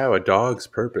know. Wow, A Dog's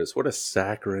Purpose. What a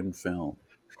saccharine film.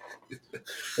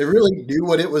 It really knew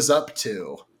what it was up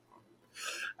to.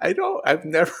 I've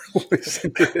never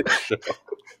listened to this show.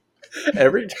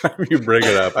 Every time you bring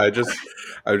it up, I'm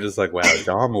just like, wow,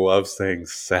 Dom loves saying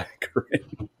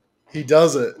saccharine. He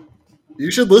does it. You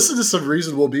should listen to some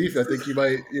Reasonable Beef. I think you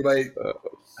might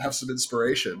have some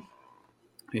inspiration.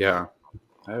 Yeah,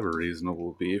 I have a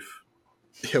reasonable beef.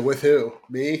 Yeah, with who?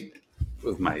 Me?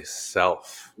 With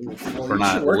myself. Well, for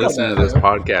not listening to this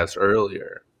podcast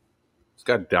earlier. It's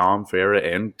got Dom,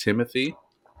 Farah, and Timothy.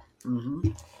 Mm-hmm.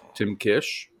 Tim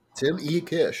Kish. Tim E.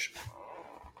 Kish.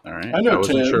 All right. I know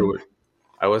wasn't Tim. sure what.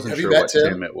 I wasn't Have you sure met what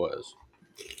Tim? Tim it was.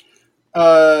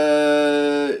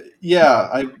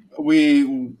 Yeah, we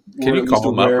Can were you at least call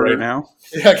him up aware- right now?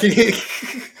 Yeah, can you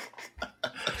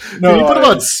put him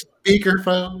on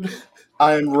speakerphone?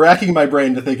 I'm racking my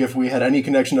brain to think if we had any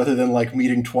connection other than like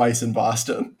meeting twice in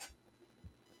Boston.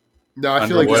 No, I Under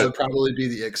feel like what- that would probably be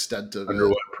the extent of Under it.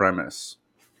 what premise?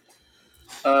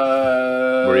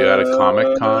 Were Were you at a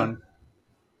Comic Con?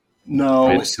 No,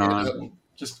 VidCon?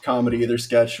 just comedy, either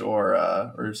sketch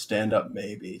or stand up,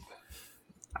 maybe.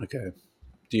 Okay.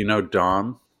 Do you know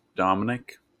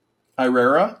Dominic?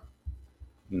 Irera?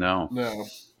 No. No.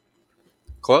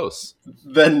 Close.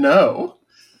 Then no.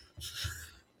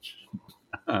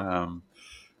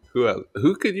 Who else?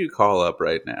 Who could you call up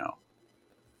right now?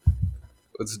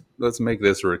 Let's make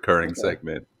this a recurring Okay.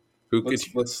 segment. Who could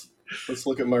you? Let's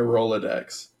look at my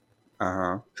Rolodex.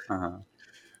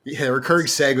 Yeah, a recurring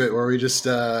segment where we just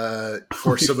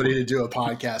force somebody to do a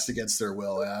podcast against their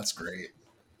will. Yeah, that's great.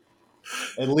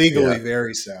 And legally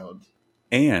very sound.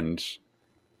 And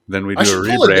then we I do a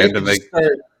should pull a rebrand Nick and they.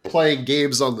 start playing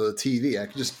games on the TV. I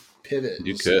could just pivot.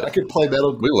 You could. I could play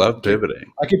Metal. We love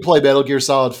pivoting. I could play Metal Gear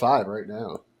Solid 5 right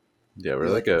now. Yeah, we're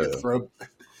like a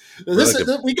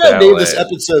we gotta name this ballet.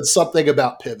 episode something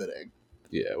about pivoting.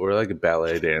 we're like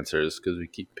ballet dancers because we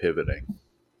keep pivoting.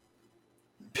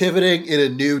 Pivoting in a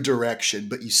new direction,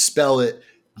 but you spell it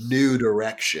new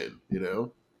direction. You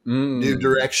know, new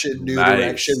direction, new nice.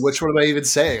 direction. Which one am I even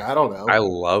saying? I don't know. I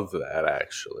love that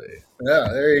actually. Yeah,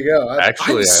 there you go. I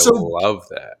love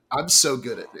that. I'm so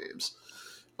good at names,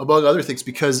 among other things,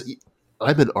 because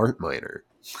I'm an art minor.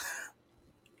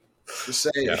 Just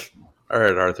saying. Yeah. All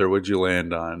right, Arthur, what'd you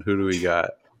land on? Who do we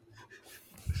got?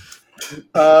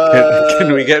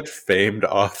 Can we get famed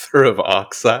author of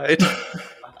Oxide?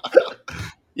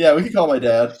 Yeah, we could call my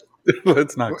dad.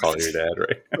 Let's not call your dad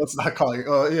right now. Let's not call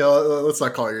let's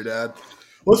not call your dad.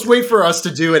 Let's wait for us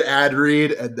to do an ad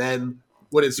read, and then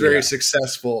when it's very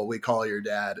successful, we call your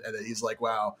dad, and then he's like,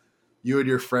 "Wow, you and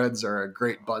your friends are a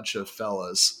great bunch of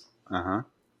fellas," Uh-huh.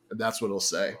 and that's what he'll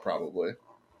say probably.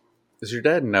 Does your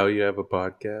dad know you have a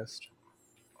podcast?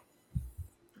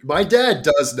 My dad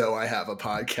does know I have a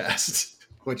podcast,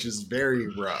 which is very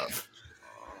rough.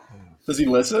 Does he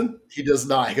listen? He does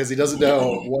not, because he doesn't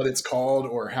know what it's called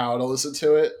or how to listen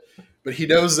to it. But he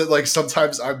knows that like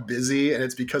sometimes I'm busy and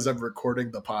it's because I'm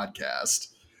recording the podcast.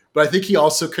 But I think he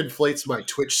also conflates my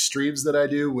Twitch streams that I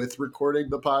do with recording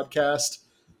the podcast.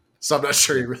 So I'm not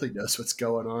sure he really knows what's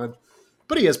going on.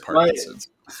 But he has Parkinson's.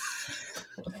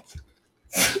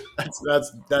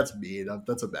 That's mean.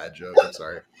 That's a bad joke. I'm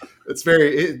sorry. It's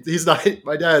he's not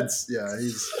my dad's. Yeah,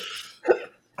 he's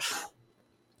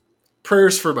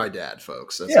prayers for my dad,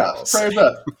 folks. That's all I'll say. prayers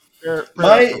up. Prayers for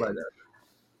my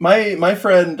dad. My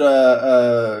friend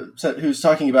who's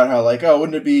talking about how like, oh,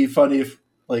 wouldn't it be funny if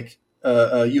like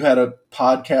you had a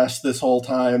podcast this whole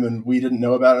time and we didn't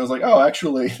know about it? I was like, oh,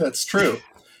 actually, that's true.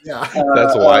 Yeah,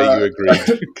 That's why you agreed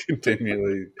to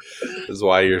continually. Is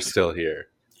why you're still here.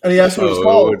 And he asked what it was It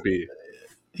called. would be.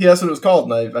 He asked what it was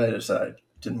called, and I just said I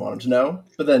didn't want him to know.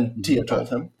 But then Tia told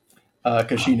him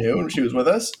because she knew and she was with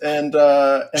us. And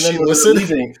then She when we were listened?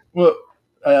 leaving, well,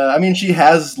 I mean, she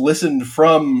has listened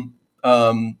from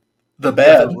the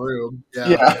bed. the room.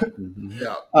 Yeah. Mhm.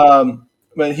 Yeah.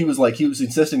 When he was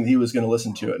insisting that he was going to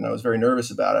listen to it, and I was very nervous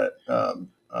about it.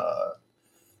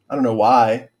 I don't know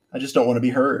why. I just don't want to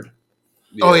be heard.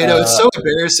 Oh, it's so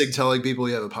embarrassing telling people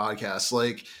you have a podcast.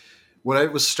 Like when I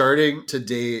was starting to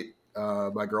date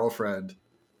my girlfriend,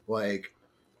 like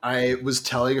I was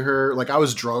telling her, like I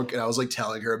was drunk and I was like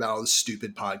telling her about all the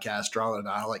stupid podcast drama and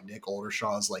about how like Nick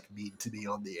Oldershaw is like mean to me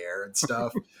on the air and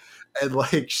stuff. And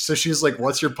like, so she was like,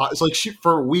 "What's your podcast?" So like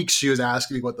for weeks she was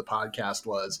asking me what the podcast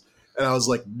was. And I was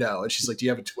like, "No." And she's like, "Do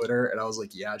you have a Twitter?" And I was like,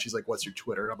 "Yeah." And she's like, "What's your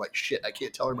Twitter?" And I'm like, "Shit, I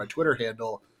can't tell her my Twitter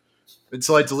handle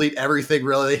until I delete everything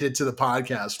related to the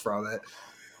podcast from it."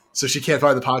 So she can't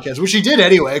find the podcast, which she did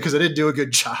anyway, because I didn't do a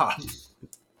good job.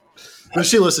 But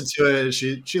she listened to it and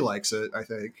she likes it, I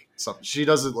think. She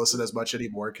doesn't listen as much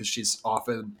anymore because she's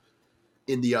often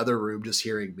in the other room just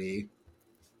hearing me.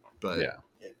 But Yeah.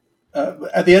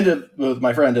 At the end of with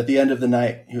my friend, at the end of the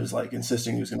night, he was like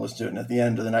insisting he was going to listen to it. And at the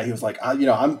end of the night, he was like,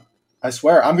 I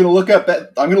swear, I'm going to look up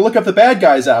the Bad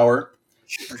Guys Hour.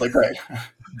 I was like, great.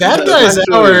 Bad Guys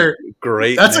Hour,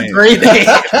 Great. that's name. a great name.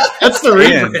 That's the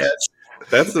And- rebrand.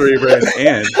 That's the rebrand,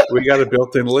 and we got a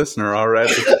built-in listener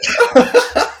already.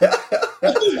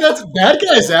 I think that's Bad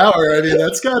Guys Hour. I mean,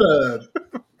 that's got a.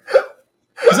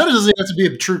 Because that doesn't have to be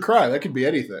a true crime. That could be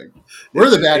anything. We're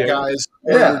the bad guys.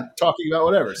 Yeah. We're talking about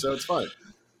whatever, so it's fine.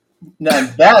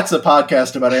 Now that's a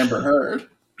podcast about Amber Heard.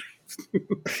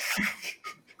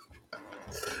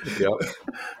 Yep.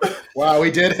 Wow,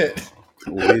 we did it.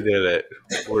 We did it.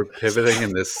 We're pivoting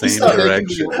in the same It's not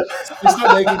direction. It's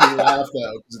not making me laugh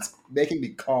though, because it's making me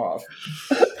cough.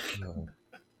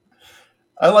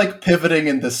 I like pivoting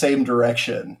in the same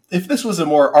direction. If this was a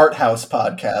more art house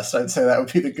podcast, I'd say that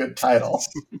would be the good title.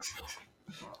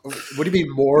 What do you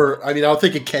mean more? I mean, I don't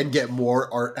think it can get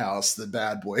more art house than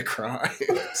Bad Boy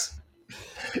Crimes.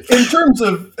 In terms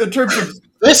of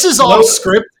This is all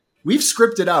script. We've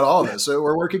scripted out all this, so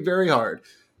we're working very hard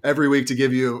every week to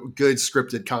give you good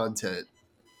scripted content,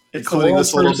 including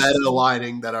this little meta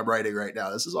lining that I'm writing right now.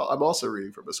 This is all. I'm also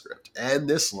reading from a script, and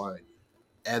this line,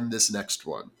 and this next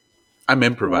one. I'm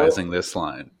improvising this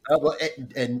line.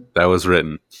 And That was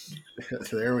written.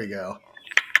 there we go.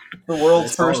 The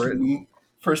world's It's all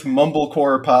first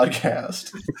mumblecore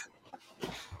podcast.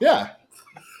 Yeah.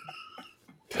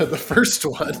 The first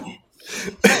one.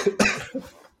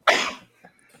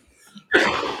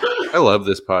 I love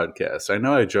this podcast. I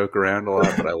know I joke around a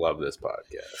lot, but I love this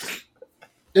podcast.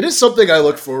 It is something I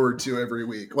look forward to every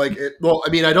week. I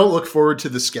don't look forward to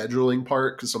the scheduling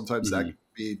part because sometimes that can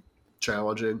be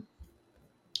challenging.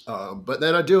 But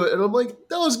then I do it and I'm like,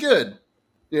 that was good.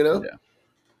 You know? Yeah.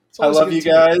 I love you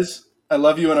guys. I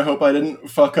love you, and I hope I didn't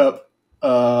fuck up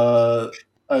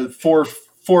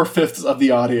 4/5 of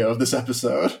the audio of this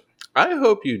episode. I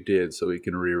hope you did so we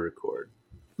can re-record.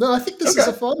 No, I think this is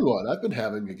a fun one. I've been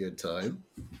having a good time.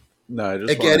 No, I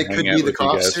just Again, want it to could hang be out the with you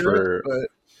cop guys syrup, but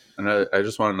I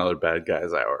just want another Bad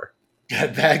Guys hour.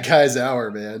 bad guys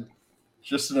hour, man.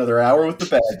 Just another hour with the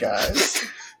bad guys.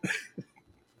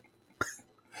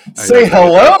 Say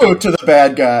hello to the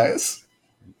bad guys.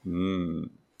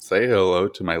 Say hello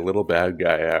to my little bad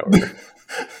guy hour.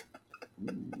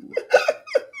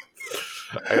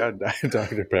 I got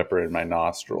Dr. Pepper in my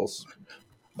nostrils.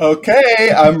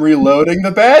 Okay, I'm reloading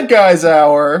the bad guys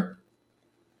hour.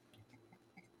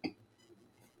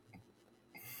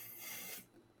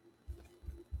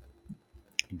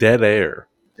 Dead air.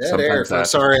 Dead air. I'm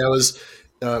sorry, I was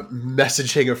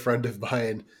messaging a friend of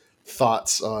mine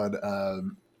thoughts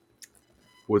on.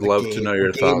 Would love to know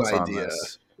your thoughts on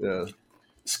this. Yeah.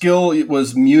 Skill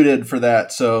was muted for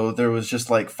that, so there was just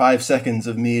like 5 seconds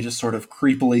of me just sort of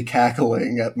creepily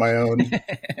cackling at my own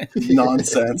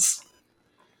nonsense.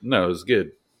 No, it was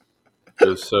good. It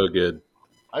was so good.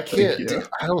 I can't.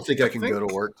 I don't think I can go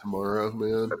to work tomorrow,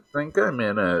 man. I think I'm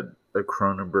in a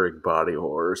Cronenberg body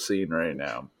horror scene right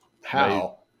now.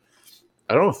 How?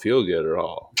 I don't feel good at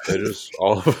all. I just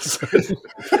all of a sudden,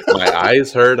 my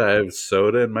eyes hurt. I have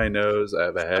soda in my nose. I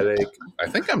have a headache. I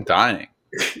think I'm dying.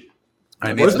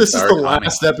 What if this is the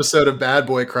last episode of Bad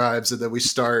Boy Crimes, and then we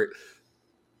start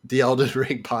the Elden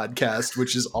Ring podcast,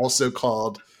 which is also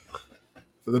called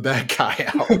The Bad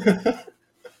Guy Hour.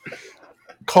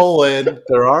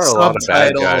 There are a lot of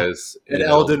bad guys in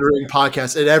Elden Ring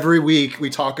podcast, and every week we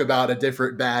talk about a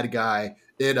different bad guy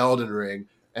in Elden Ring,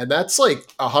 and that's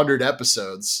like 100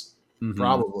 episodes,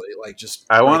 probably. Like just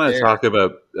I want to talk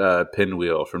about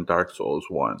Pinwheel from Dark Souls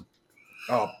 1.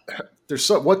 Oh, there's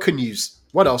so what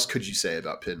else could you say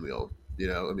about Pinwheel? You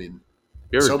know, I mean,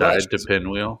 you ever died to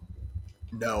Pinwheel?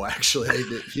 No, actually,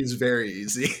 he's very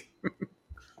easy.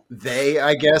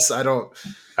 I guess I don't.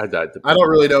 I died to Pinwheel. I don't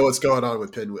really know what's going on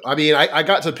with Pinwheel. I mean, I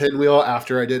got to Pinwheel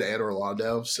after I did And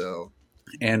Orlando, so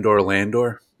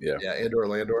Landor, yeah, And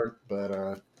Orlando,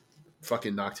 but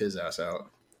fucking knocked his ass out.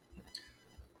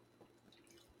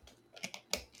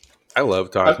 I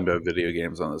love talking about video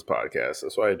games on this podcast.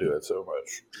 That's why I do it so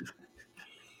much.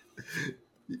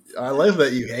 I love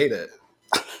that you hate it.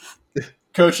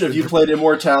 Coach, have you played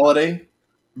Immortality?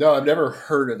 No, I've never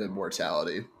heard of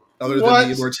Immortality. Other than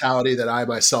the immortality that I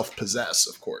myself possess,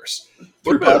 of course.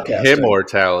 What about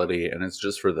Immortality, and it's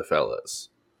just for the fellas?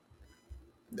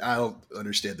 I don't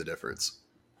understand the difference.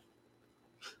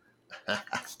 I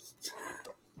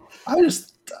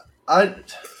just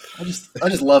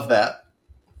love that.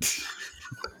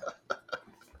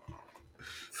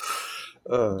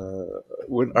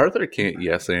 When Arthur can't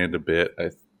yes and a bit,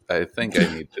 I think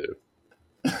I need to.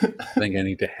 I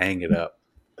need to hang it up.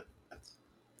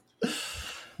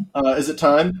 Is it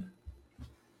time?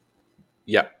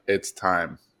 Yeah, it's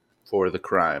time for the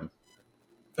crime.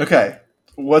 Okay.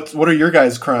 What are your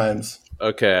guys' crimes?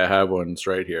 Okay, I have one. It's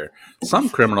right here. Some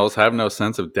criminals have no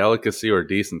sense of delicacy or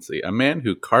decency. A man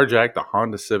who carjacked a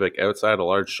Honda Civic outside a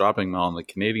large shopping mall in the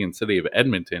Canadian city of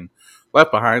Edmonton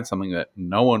left behind something that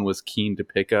no one was keen to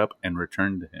pick up and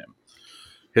return to him.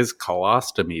 His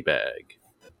colostomy bag.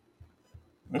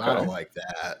 Okay. I don't like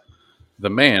that. The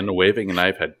man waving a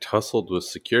knife had tussled with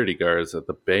security guards at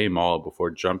the Bay Mall before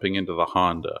jumping into the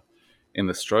Honda. In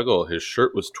the struggle, his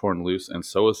shirt was torn loose and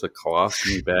so was the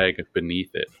colostomy bag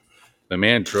beneath it. The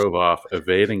man drove off,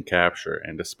 evading capture,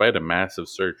 and despite a massive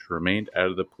search, remained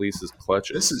out of the police's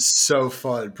clutches. This is so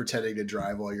fun, pretending to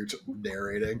drive while you're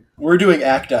narrating. We're doing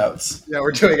act outs. Yeah,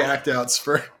 we're doing act outs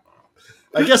for,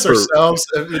 I guess, ourselves.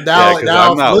 Now,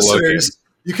 I'm not listeners,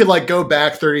 you can like go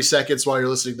back 30 seconds while you're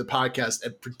listening to the podcast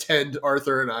and pretend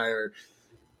Arthur and I are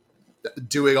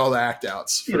doing all the act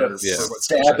outs. For, what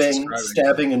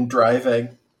stabbing and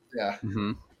driving. Yeah.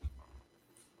 Mm-hmm.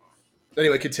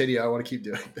 Anyway, continue. I want to keep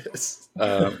doing this.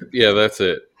 Yeah, that's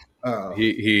it. Oh.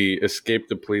 He escaped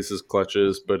the police's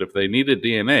clutches, but if they needed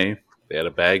DNA, they had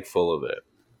a bag full of it.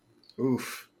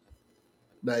 Oof.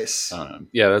 Nice.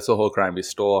 Yeah, that's the whole crime. He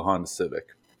stole a Honda Civic.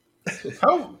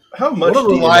 How much? What a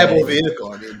reliable DNA?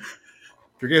 vehicle. I mean,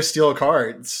 if you're going to steal a car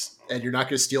and you're not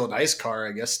going to steal a nice car,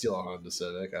 I guess steal a Honda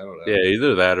Civic. I don't know. Yeah,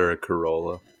 either that or a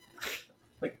Corolla.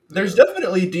 Like, there's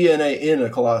definitely DNA in a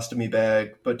colostomy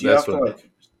bag, but do you have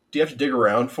to dig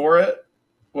around for it?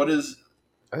 What is?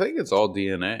 I think it's all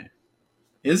DNA.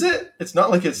 Is it? It's not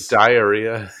like it's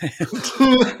diarrhea.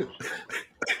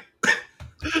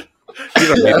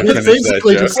 It's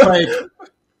basically just like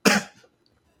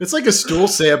it's like a stool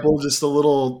sample, just a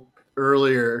little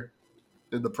earlier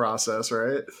in the process,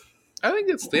 right? I think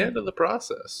it's the end of the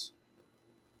process.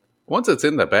 Once it's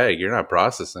in the bag, you're not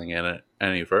processing it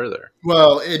any further.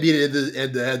 Well, I mean, in the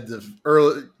end of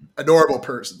a normal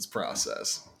person's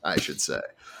process, I should say.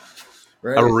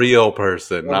 Right? A real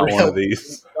person, not one of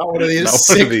these. Not one of these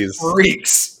sick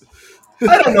freaks.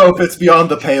 I don't know if it's beyond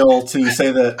the pale to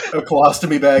say that a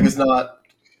colostomy bag is not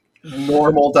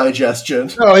normal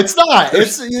digestion. No, it's not.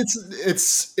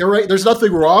 It's right. There's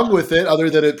nothing wrong with it other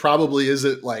than it probably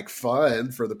isn't like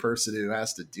fun for the person who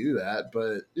has to do that.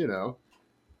 But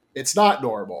it's not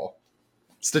normal.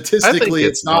 Statistically,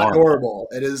 it's not normal.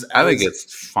 It is. I think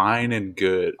it's fine and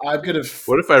good. I'm gonna.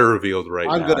 What if I revealed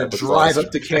now? I'm gonna drive up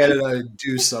to Canada and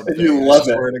do something. And you love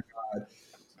it.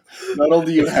 Not only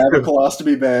do you have a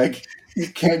colostomy bag, you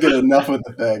can't get enough of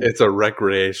the thing. It's a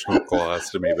recreational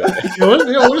colostomy bag. What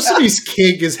if somebody's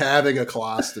kink is having a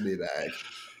colostomy bag?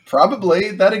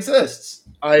 Probably that exists.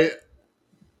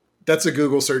 That's a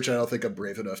Google search I don't think I'm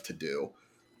brave enough to do.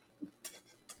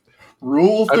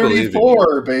 Rule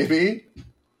 34, baby.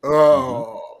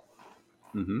 Oh.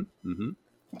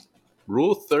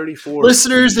 Rule 34.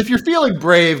 Listeners, if you're feeling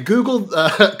brave, Google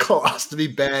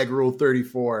colostomy bag rule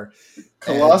 34.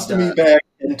 Colostomy bag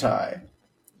hentai.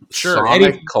 Sure.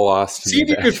 Sonic colostomy See if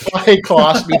you bag. can find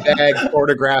colostomy bag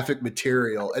pornographic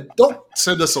material. And don't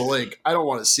send us a link. I don't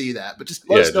want to see that. But just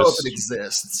let us know if it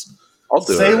exists. I'll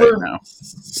do it right now.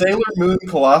 Sailor Moon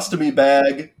colostomy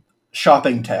bag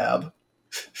shopping tab.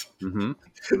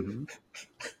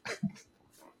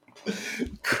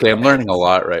 Okay, I'm learning a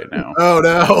lot right now. Oh,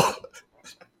 no.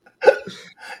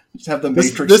 Just have the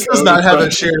Matrix. This does not have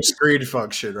a share screen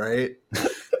function, right?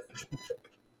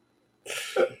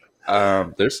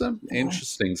 There's some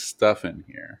interesting stuff in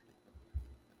here.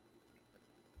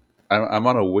 I'm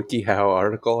on a WikiHow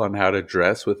article on how to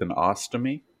dress with an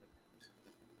ostomy.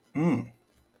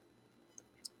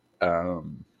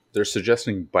 They're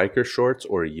suggesting biker shorts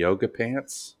or yoga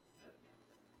pants.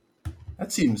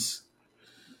 That seems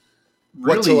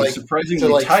really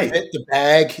surprisingly tight. Fit the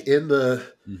bag in the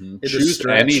Choose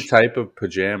any type of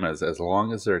pajamas as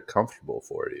long as they're comfortable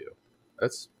for you.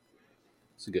 That's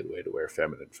a good way to wear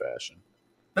feminine fashion.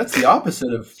 That's the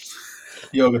opposite of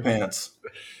yoga pants.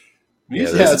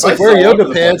 It's like wear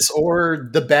yoga pants or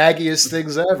the baggiest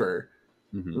things ever.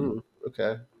 Ooh,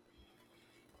 okay.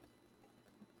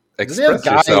 Express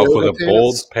yourself with a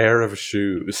bold pair of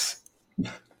shoes.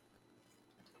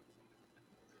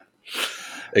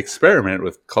 Experiment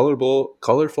with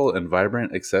colorful and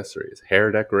vibrant accessories,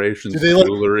 hair decorations,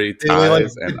 jewelry,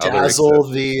 ties, and other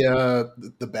accessories.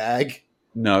 The bag?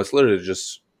 No, it's literally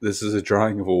just, this is a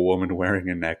drawing of a woman wearing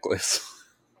a necklace.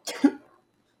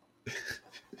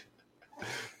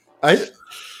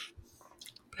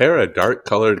 Pair a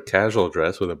dark-colored casual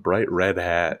dress with a bright red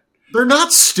hat. They're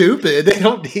not stupid. They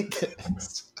don't need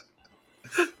this.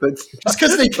 Just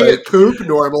because they can't poop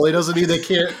normally doesn't mean they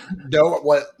can't know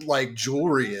what like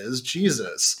jewelry is.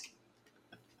 Jesus.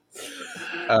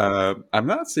 I'm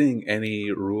not seeing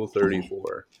any Rule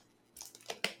 34.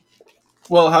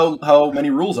 Well, how many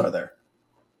rules are there?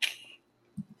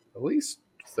 At least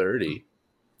 30,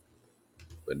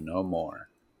 but no more.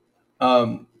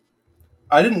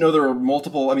 I didn't know there were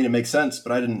multiple. I mean, it makes sense,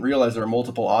 but I didn't realize there were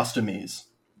multiple ostomies.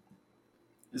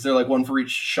 Is there like one for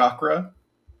each chakra?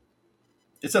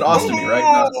 It said ostomy, right?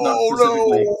 Not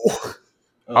specifically.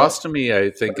 Ostomy, I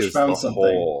think, Josh is the found something.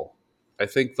 hole. I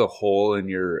think the hole in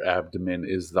your abdomen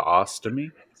is the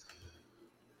ostomy.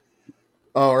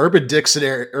 Oh, Urban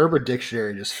Dictionary. Urban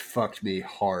Dictionary just fucked me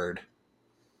hard.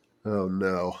 Oh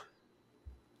no.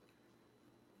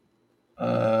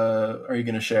 Are you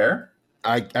going to share?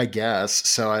 I guess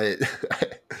so.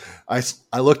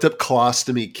 I looked up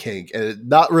colostomy kink, and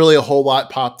not really a whole lot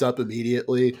popped up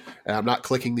immediately. And I'm not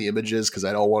clicking the images because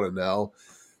I don't want to know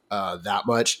that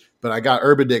much. But I got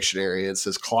Urban Dictionary, and it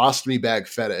says colostomy bag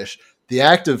fetish: the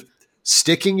act of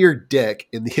sticking your dick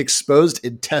in the exposed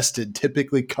intestine,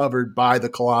 typically covered by the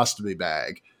colostomy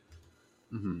bag.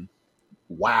 Mm-hmm.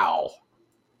 Wow.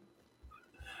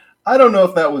 I don't know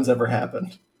if that one's ever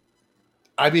happened.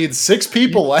 I mean, 6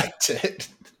 people liked it.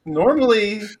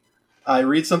 Normally, I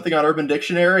read something on Urban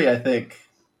Dictionary, I think,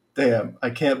 damn, I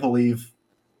can't believe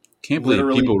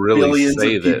literally people really billions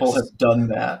say of people this. have done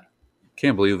that.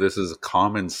 Can't believe this is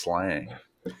common slang.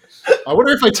 I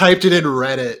wonder if I typed it in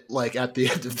Reddit, like at the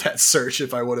end of that search,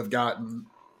 if I would have gotten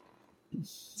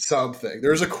something.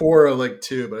 There's a Quora link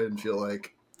too, but I didn't feel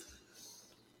like.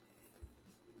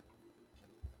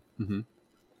 Mm-hmm.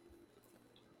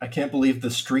 I can't believe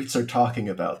the streets are talking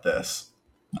about this.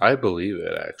 I believe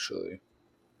it, actually.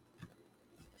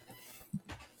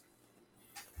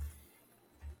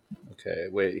 Okay,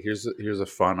 wait. Here's a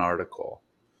fun article.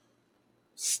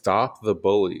 Stop the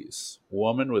bullies.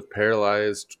 Woman with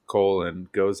paralyzed colon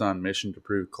goes on mission to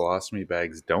prove colostomy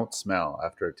bags don't smell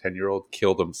after a 10-year-old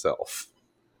killed himself.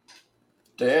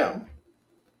 Damn.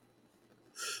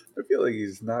 I feel like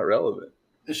he's not relevant.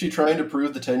 Is she trying to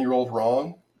prove the 10-year-old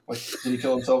wrong? Like, did he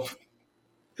kill himself?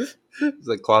 It's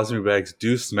like colostomy bags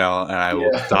do smell, and I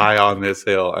will die on this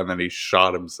hill. And then he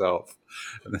shot himself.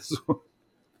 And this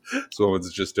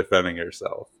woman's just defending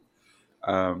herself.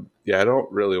 Yeah, I don't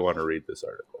really want to read this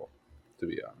article, to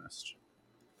be honest.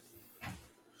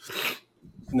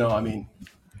 No, I mean,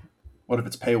 what if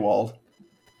it's paywalled?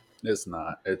 It's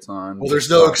not. It's on. Well, there's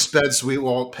no expense we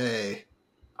won't pay.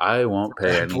 I won't pay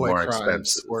Bad any boy more crimes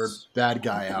expenses. or Bad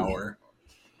Guy Hour.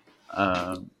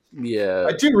 Yeah,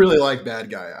 I do really like Bad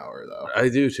Guy Hour though. I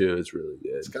do too. It's really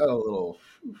good. It's got a little.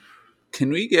 Can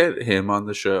we get him on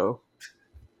the show?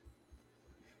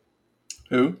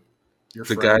 Who? Your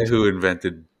The friend. guy who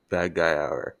invented Bad Guy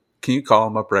Hour. Can you call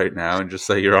him up right now and just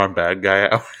say you're on Bad Guy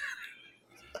Hour?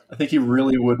 I think he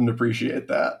really wouldn't appreciate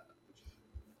that.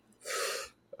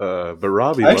 But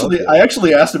Robbie, I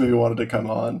actually asked him if he wanted to come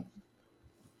on.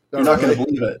 You're not going to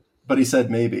believe it, but he said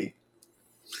maybe.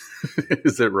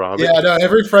 Is it Robbie? Yeah, no.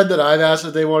 Every friend that I've asked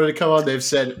if they wanted to come on, they've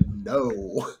said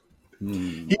no.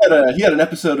 He had an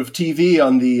episode of TV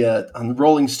on the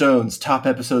Rolling Stones top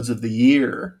episodes of the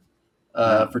year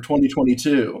for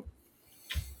 2022.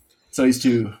 So he's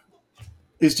too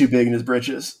big in his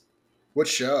britches. What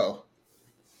show?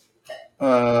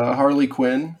 Harley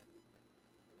Quinn.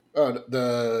 Oh,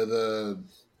 the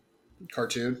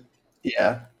cartoon.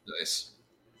 Yeah, Nice.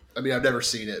 I mean, I've never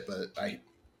seen it, but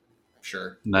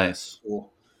sure. Nice.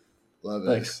 Cool. Love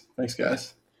it. thanks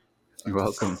guys. You're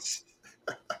welcome.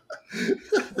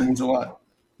 It means a lot.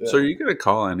 Yeah. So are you gonna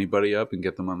call anybody up and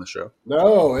get them on the show?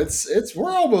 No, it's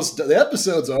we're almost the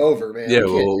episode's over, man. Yeah,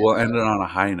 We can't we'll end it on a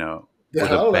high note. Yeah, I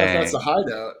with a don't know if bang. that's a high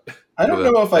note. I don't With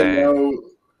a know if I bang. know.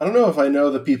 I don't know if I know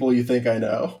the people you think I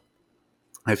know.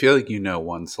 I feel like you know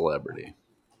one celebrity.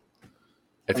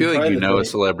 I I'm feel like trying you to know a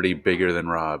think. celebrity bigger than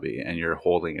Robbie, and you're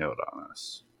holding out on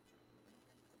us.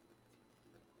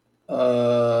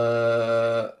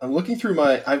 I'm looking through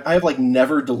I have like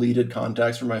never deleted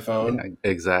contacts from my phone. Yeah,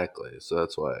 exactly. So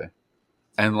that's why.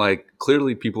 And like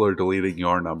clearly people are deleting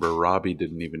your number. Robbie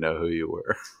didn't even know who you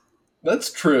were.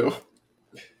 That's true.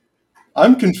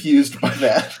 I'm confused by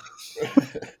that.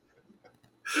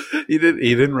 He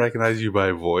didn't recognize you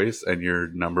by voice, and your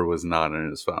number was not in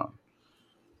his phone.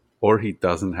 Or he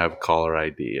doesn't have caller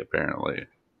ID, apparently.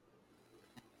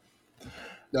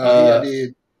 No, I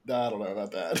mean, I don't know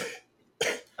about that.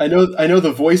 I know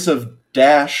the voice of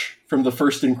Dash from the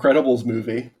first Incredibles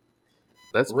movie.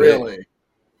 That's big. Really?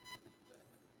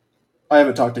 I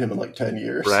haven't talked to him in like 10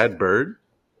 years. Brad Bird?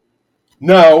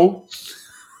 No.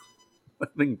 I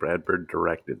think Brad Bird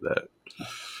directed that.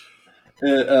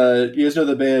 You guys know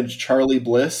the band Charlie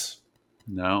Bliss?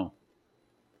 No.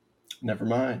 Never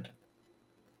mind.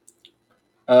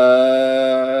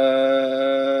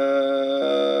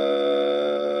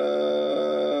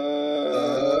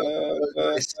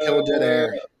 It's still dead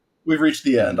air. We've reached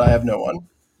the end. I have no one.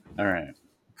 All right.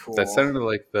 Cool. That sounded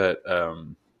like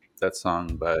that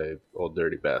song by Old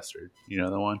Dirty Bastard. You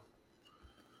know the one?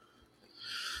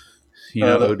 You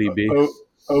know ODB?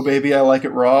 Oh, Baby, I Like It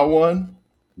Raw one?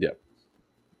 Yep.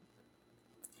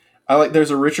 I like.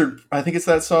 There's a Richard. I think it's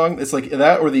that song. It's like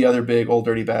that or the other big Old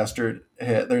Dirty Bastard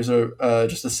hit. There's a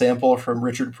just a sample from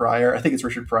Richard Pryor. I think it's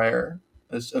Richard Pryor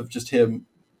of just him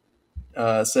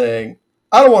saying,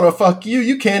 "I don't want to fuck you.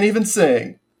 You can't even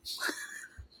sing."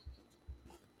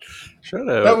 Shout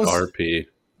out That was- RP.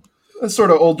 That's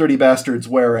sort of Old Dirty Bastards.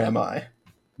 Where am I?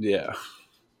 Yeah.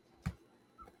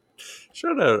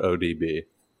 Shout out ODB.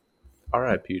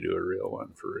 RIP to a real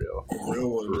one, for real. Real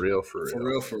one. For real, for real. For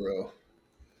real, for real.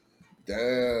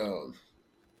 Damn.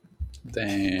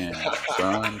 Damn,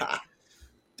 son.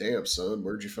 Damn, son.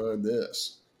 Where'd you find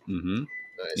this? Mm-hmm.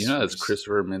 Nice. You know that's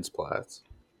Christopher Mintz-Plasse.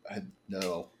 I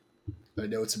know. I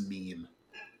know it's a meme.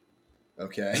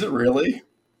 Okay. Is it really?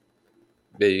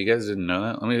 Yeah, you guys didn't know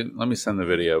that? Let me send the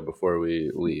video before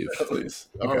we leave. Please.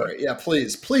 All right. Yeah,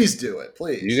 please. Please do it.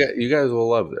 Please. You guys will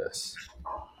love this.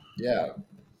 Yeah.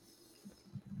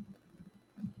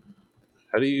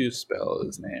 How do you spell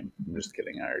his name? I'm just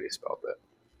kidding. I already spelled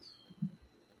it.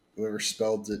 Whoever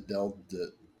spelled it, delved it.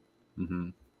 Mm-hmm.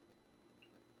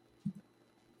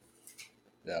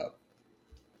 Yeah.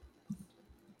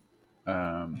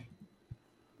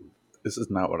 This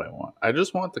is not what I want. I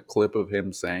just want the clip of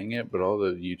him saying it, but all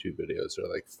the YouTube videos are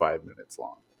like 5 minutes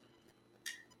long.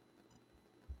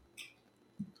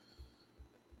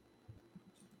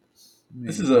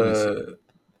 This is Let me see.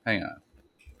 Hang on.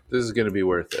 This is going to be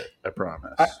worth it. I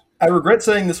promise. I regret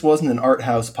saying this wasn't an art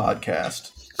house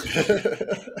podcast.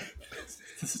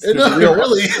 It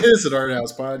really is an art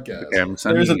house podcast. Okay, I'm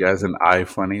sending you guys an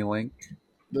iFunny link.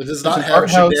 It does not an have art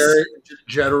house- generic,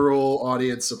 general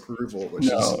audience approval, which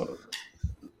is No,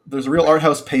 there's a real art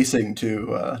house pacing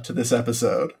to this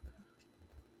episode.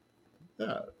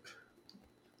 yeah.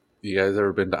 You guys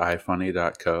ever been to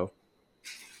ifunny.co?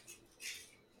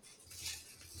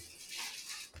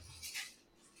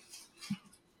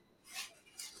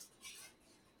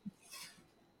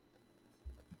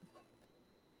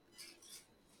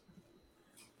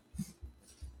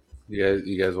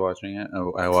 You guys watching it?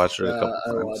 Oh, I watched it a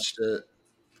couple times.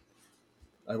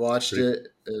 I watched it,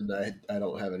 and I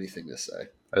don't have anything to say.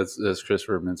 That's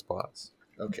Christopher Mintz-Plasse.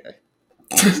 Okay.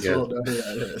 Yeah. Don't know who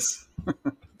that is.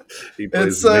 He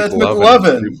plays It's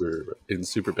McLovin McLovin. in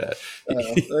Superbad.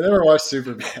 I never watched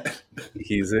Superbad.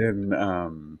 He's in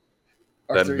that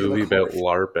Arthur, you movie look about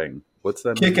horrible. LARPing. What's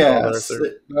that movie Kick-Ass. called,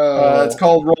 Arthur? It's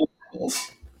called Roll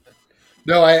Models.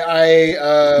 No, It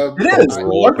is.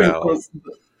 Roll The LARPing Pals. was-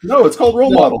 No, it's called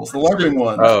Roll Models, the LARPing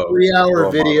one. Oh, 3-hour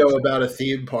Role video Models. about a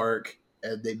theme park,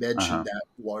 and they mentioned Uh-huh. that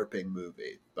LARPing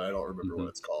movie, but I don't remember Mhm. what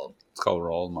it's called. It's called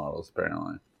Role Models,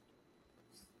 apparently.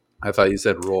 I thought you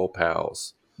said Roll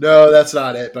Pals. No, that's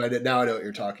not it. But now I know what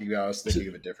you're talking about. I was thinking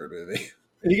of a different movie.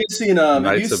 Have you guys seen? Have you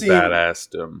Knights of seen?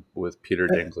 Badassdom with Peter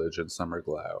Dinklage and Summer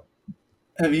Glau.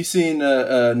 Have you seen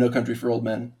No Country for Old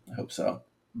Men? I hope so.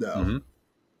 No. Mhm.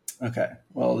 Okay.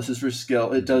 Well, this is for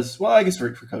skill. It does well. I guess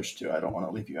for Coach too. I don't want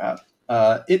to leave you out.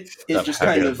 It That just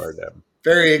kind Javier of Bardem.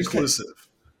 Very Just inclusive.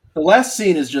 the last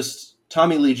scene is just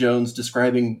Tommy Lee Jones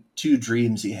describing 2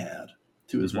 dreams he had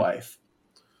to his Mhm. wife,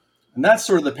 and that's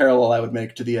sort of the parallel I would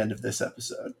make to the end of this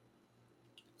episode.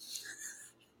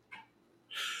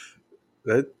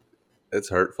 It's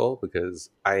hurtful because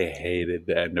I hated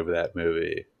the end of that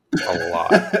movie a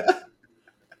lot.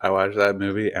 I watched that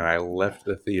movie and I left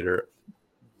the theater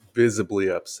visibly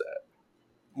upset.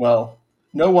 Well,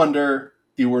 no wonder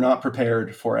you were not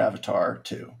prepared for Avatar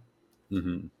 2.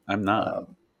 Mm-hmm. I'm not.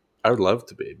 Um, I would love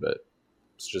to be, but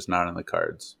it's just not in the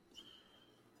cards.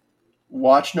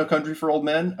 watch No Country for Old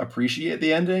Men, appreciate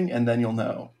the ending, and then you'll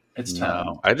know it's time.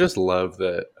 No, I just love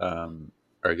that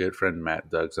our good friend Matt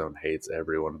Dugzone hates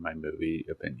every one of my movie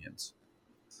opinions.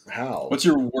 How? What's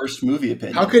your worst movie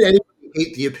opinion? How could anyone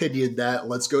hate the opinion that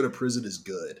Let's Go to Prison is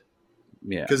good?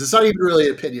 Yeah, Because it's not even really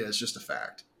an opinion; it's just a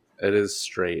fact. it is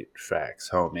straight facts,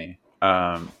 homie.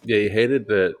 Yeah, you hated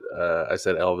that I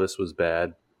said Elvis was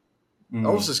bad.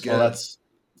 Elvis is good. Well, that's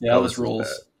Elvis is Elvis rules.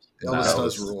 bad. Elvis No,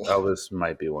 does rule. Elvis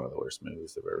might be one of the worst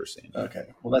movies I've ever seen. Okay,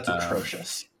 well that's Um,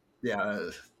 atrocious. Yeah.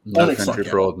 No Unacceptable. Country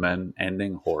for Old Men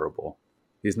ending horrible.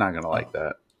 He's not gonna like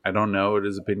that. I don't know what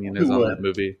his opinion is Who on would? that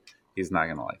movie. He's not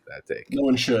gonna like that take. No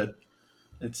one should.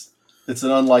 It's an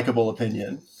unlikable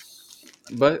opinion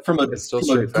But from a it's still from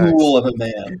a straight facts. ghoul of a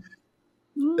man.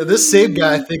 And this same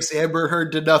guy thinks Amber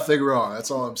Heard did nothing wrong. That's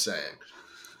all I'm saying.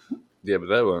 Yeah, but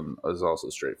that one was also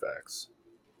straight facts.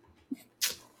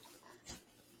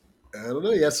 I don't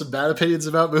know. You have some bad opinions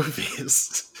about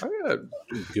movies. I got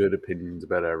good opinions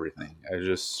about everything. I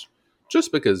just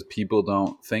because people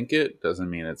don't think it doesn't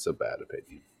mean it's a bad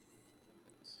opinion.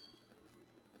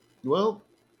 Well,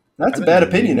 That's a I bad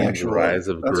think opinion, The actually. Rise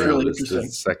of That's Gru really is the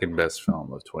interesting. second best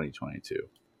film of 2022.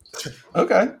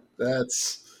 Okay.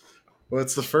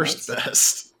 What's the first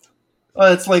best?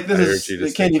 It's like I urge you to they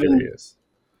stay curious.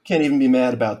 can't even be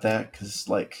mad about that because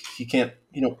like you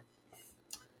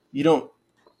don't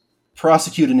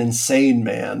prosecute an insane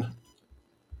man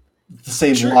with the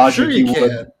same logic you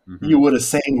can. you would a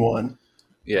sane one.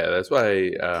 Yeah, that's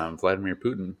why Vladimir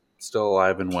Putin still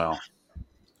alive and well.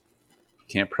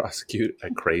 Can't prosecute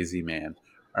a crazy man.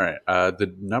 All right,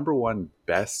 the number one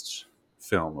best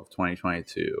film of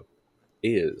 2022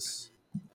 is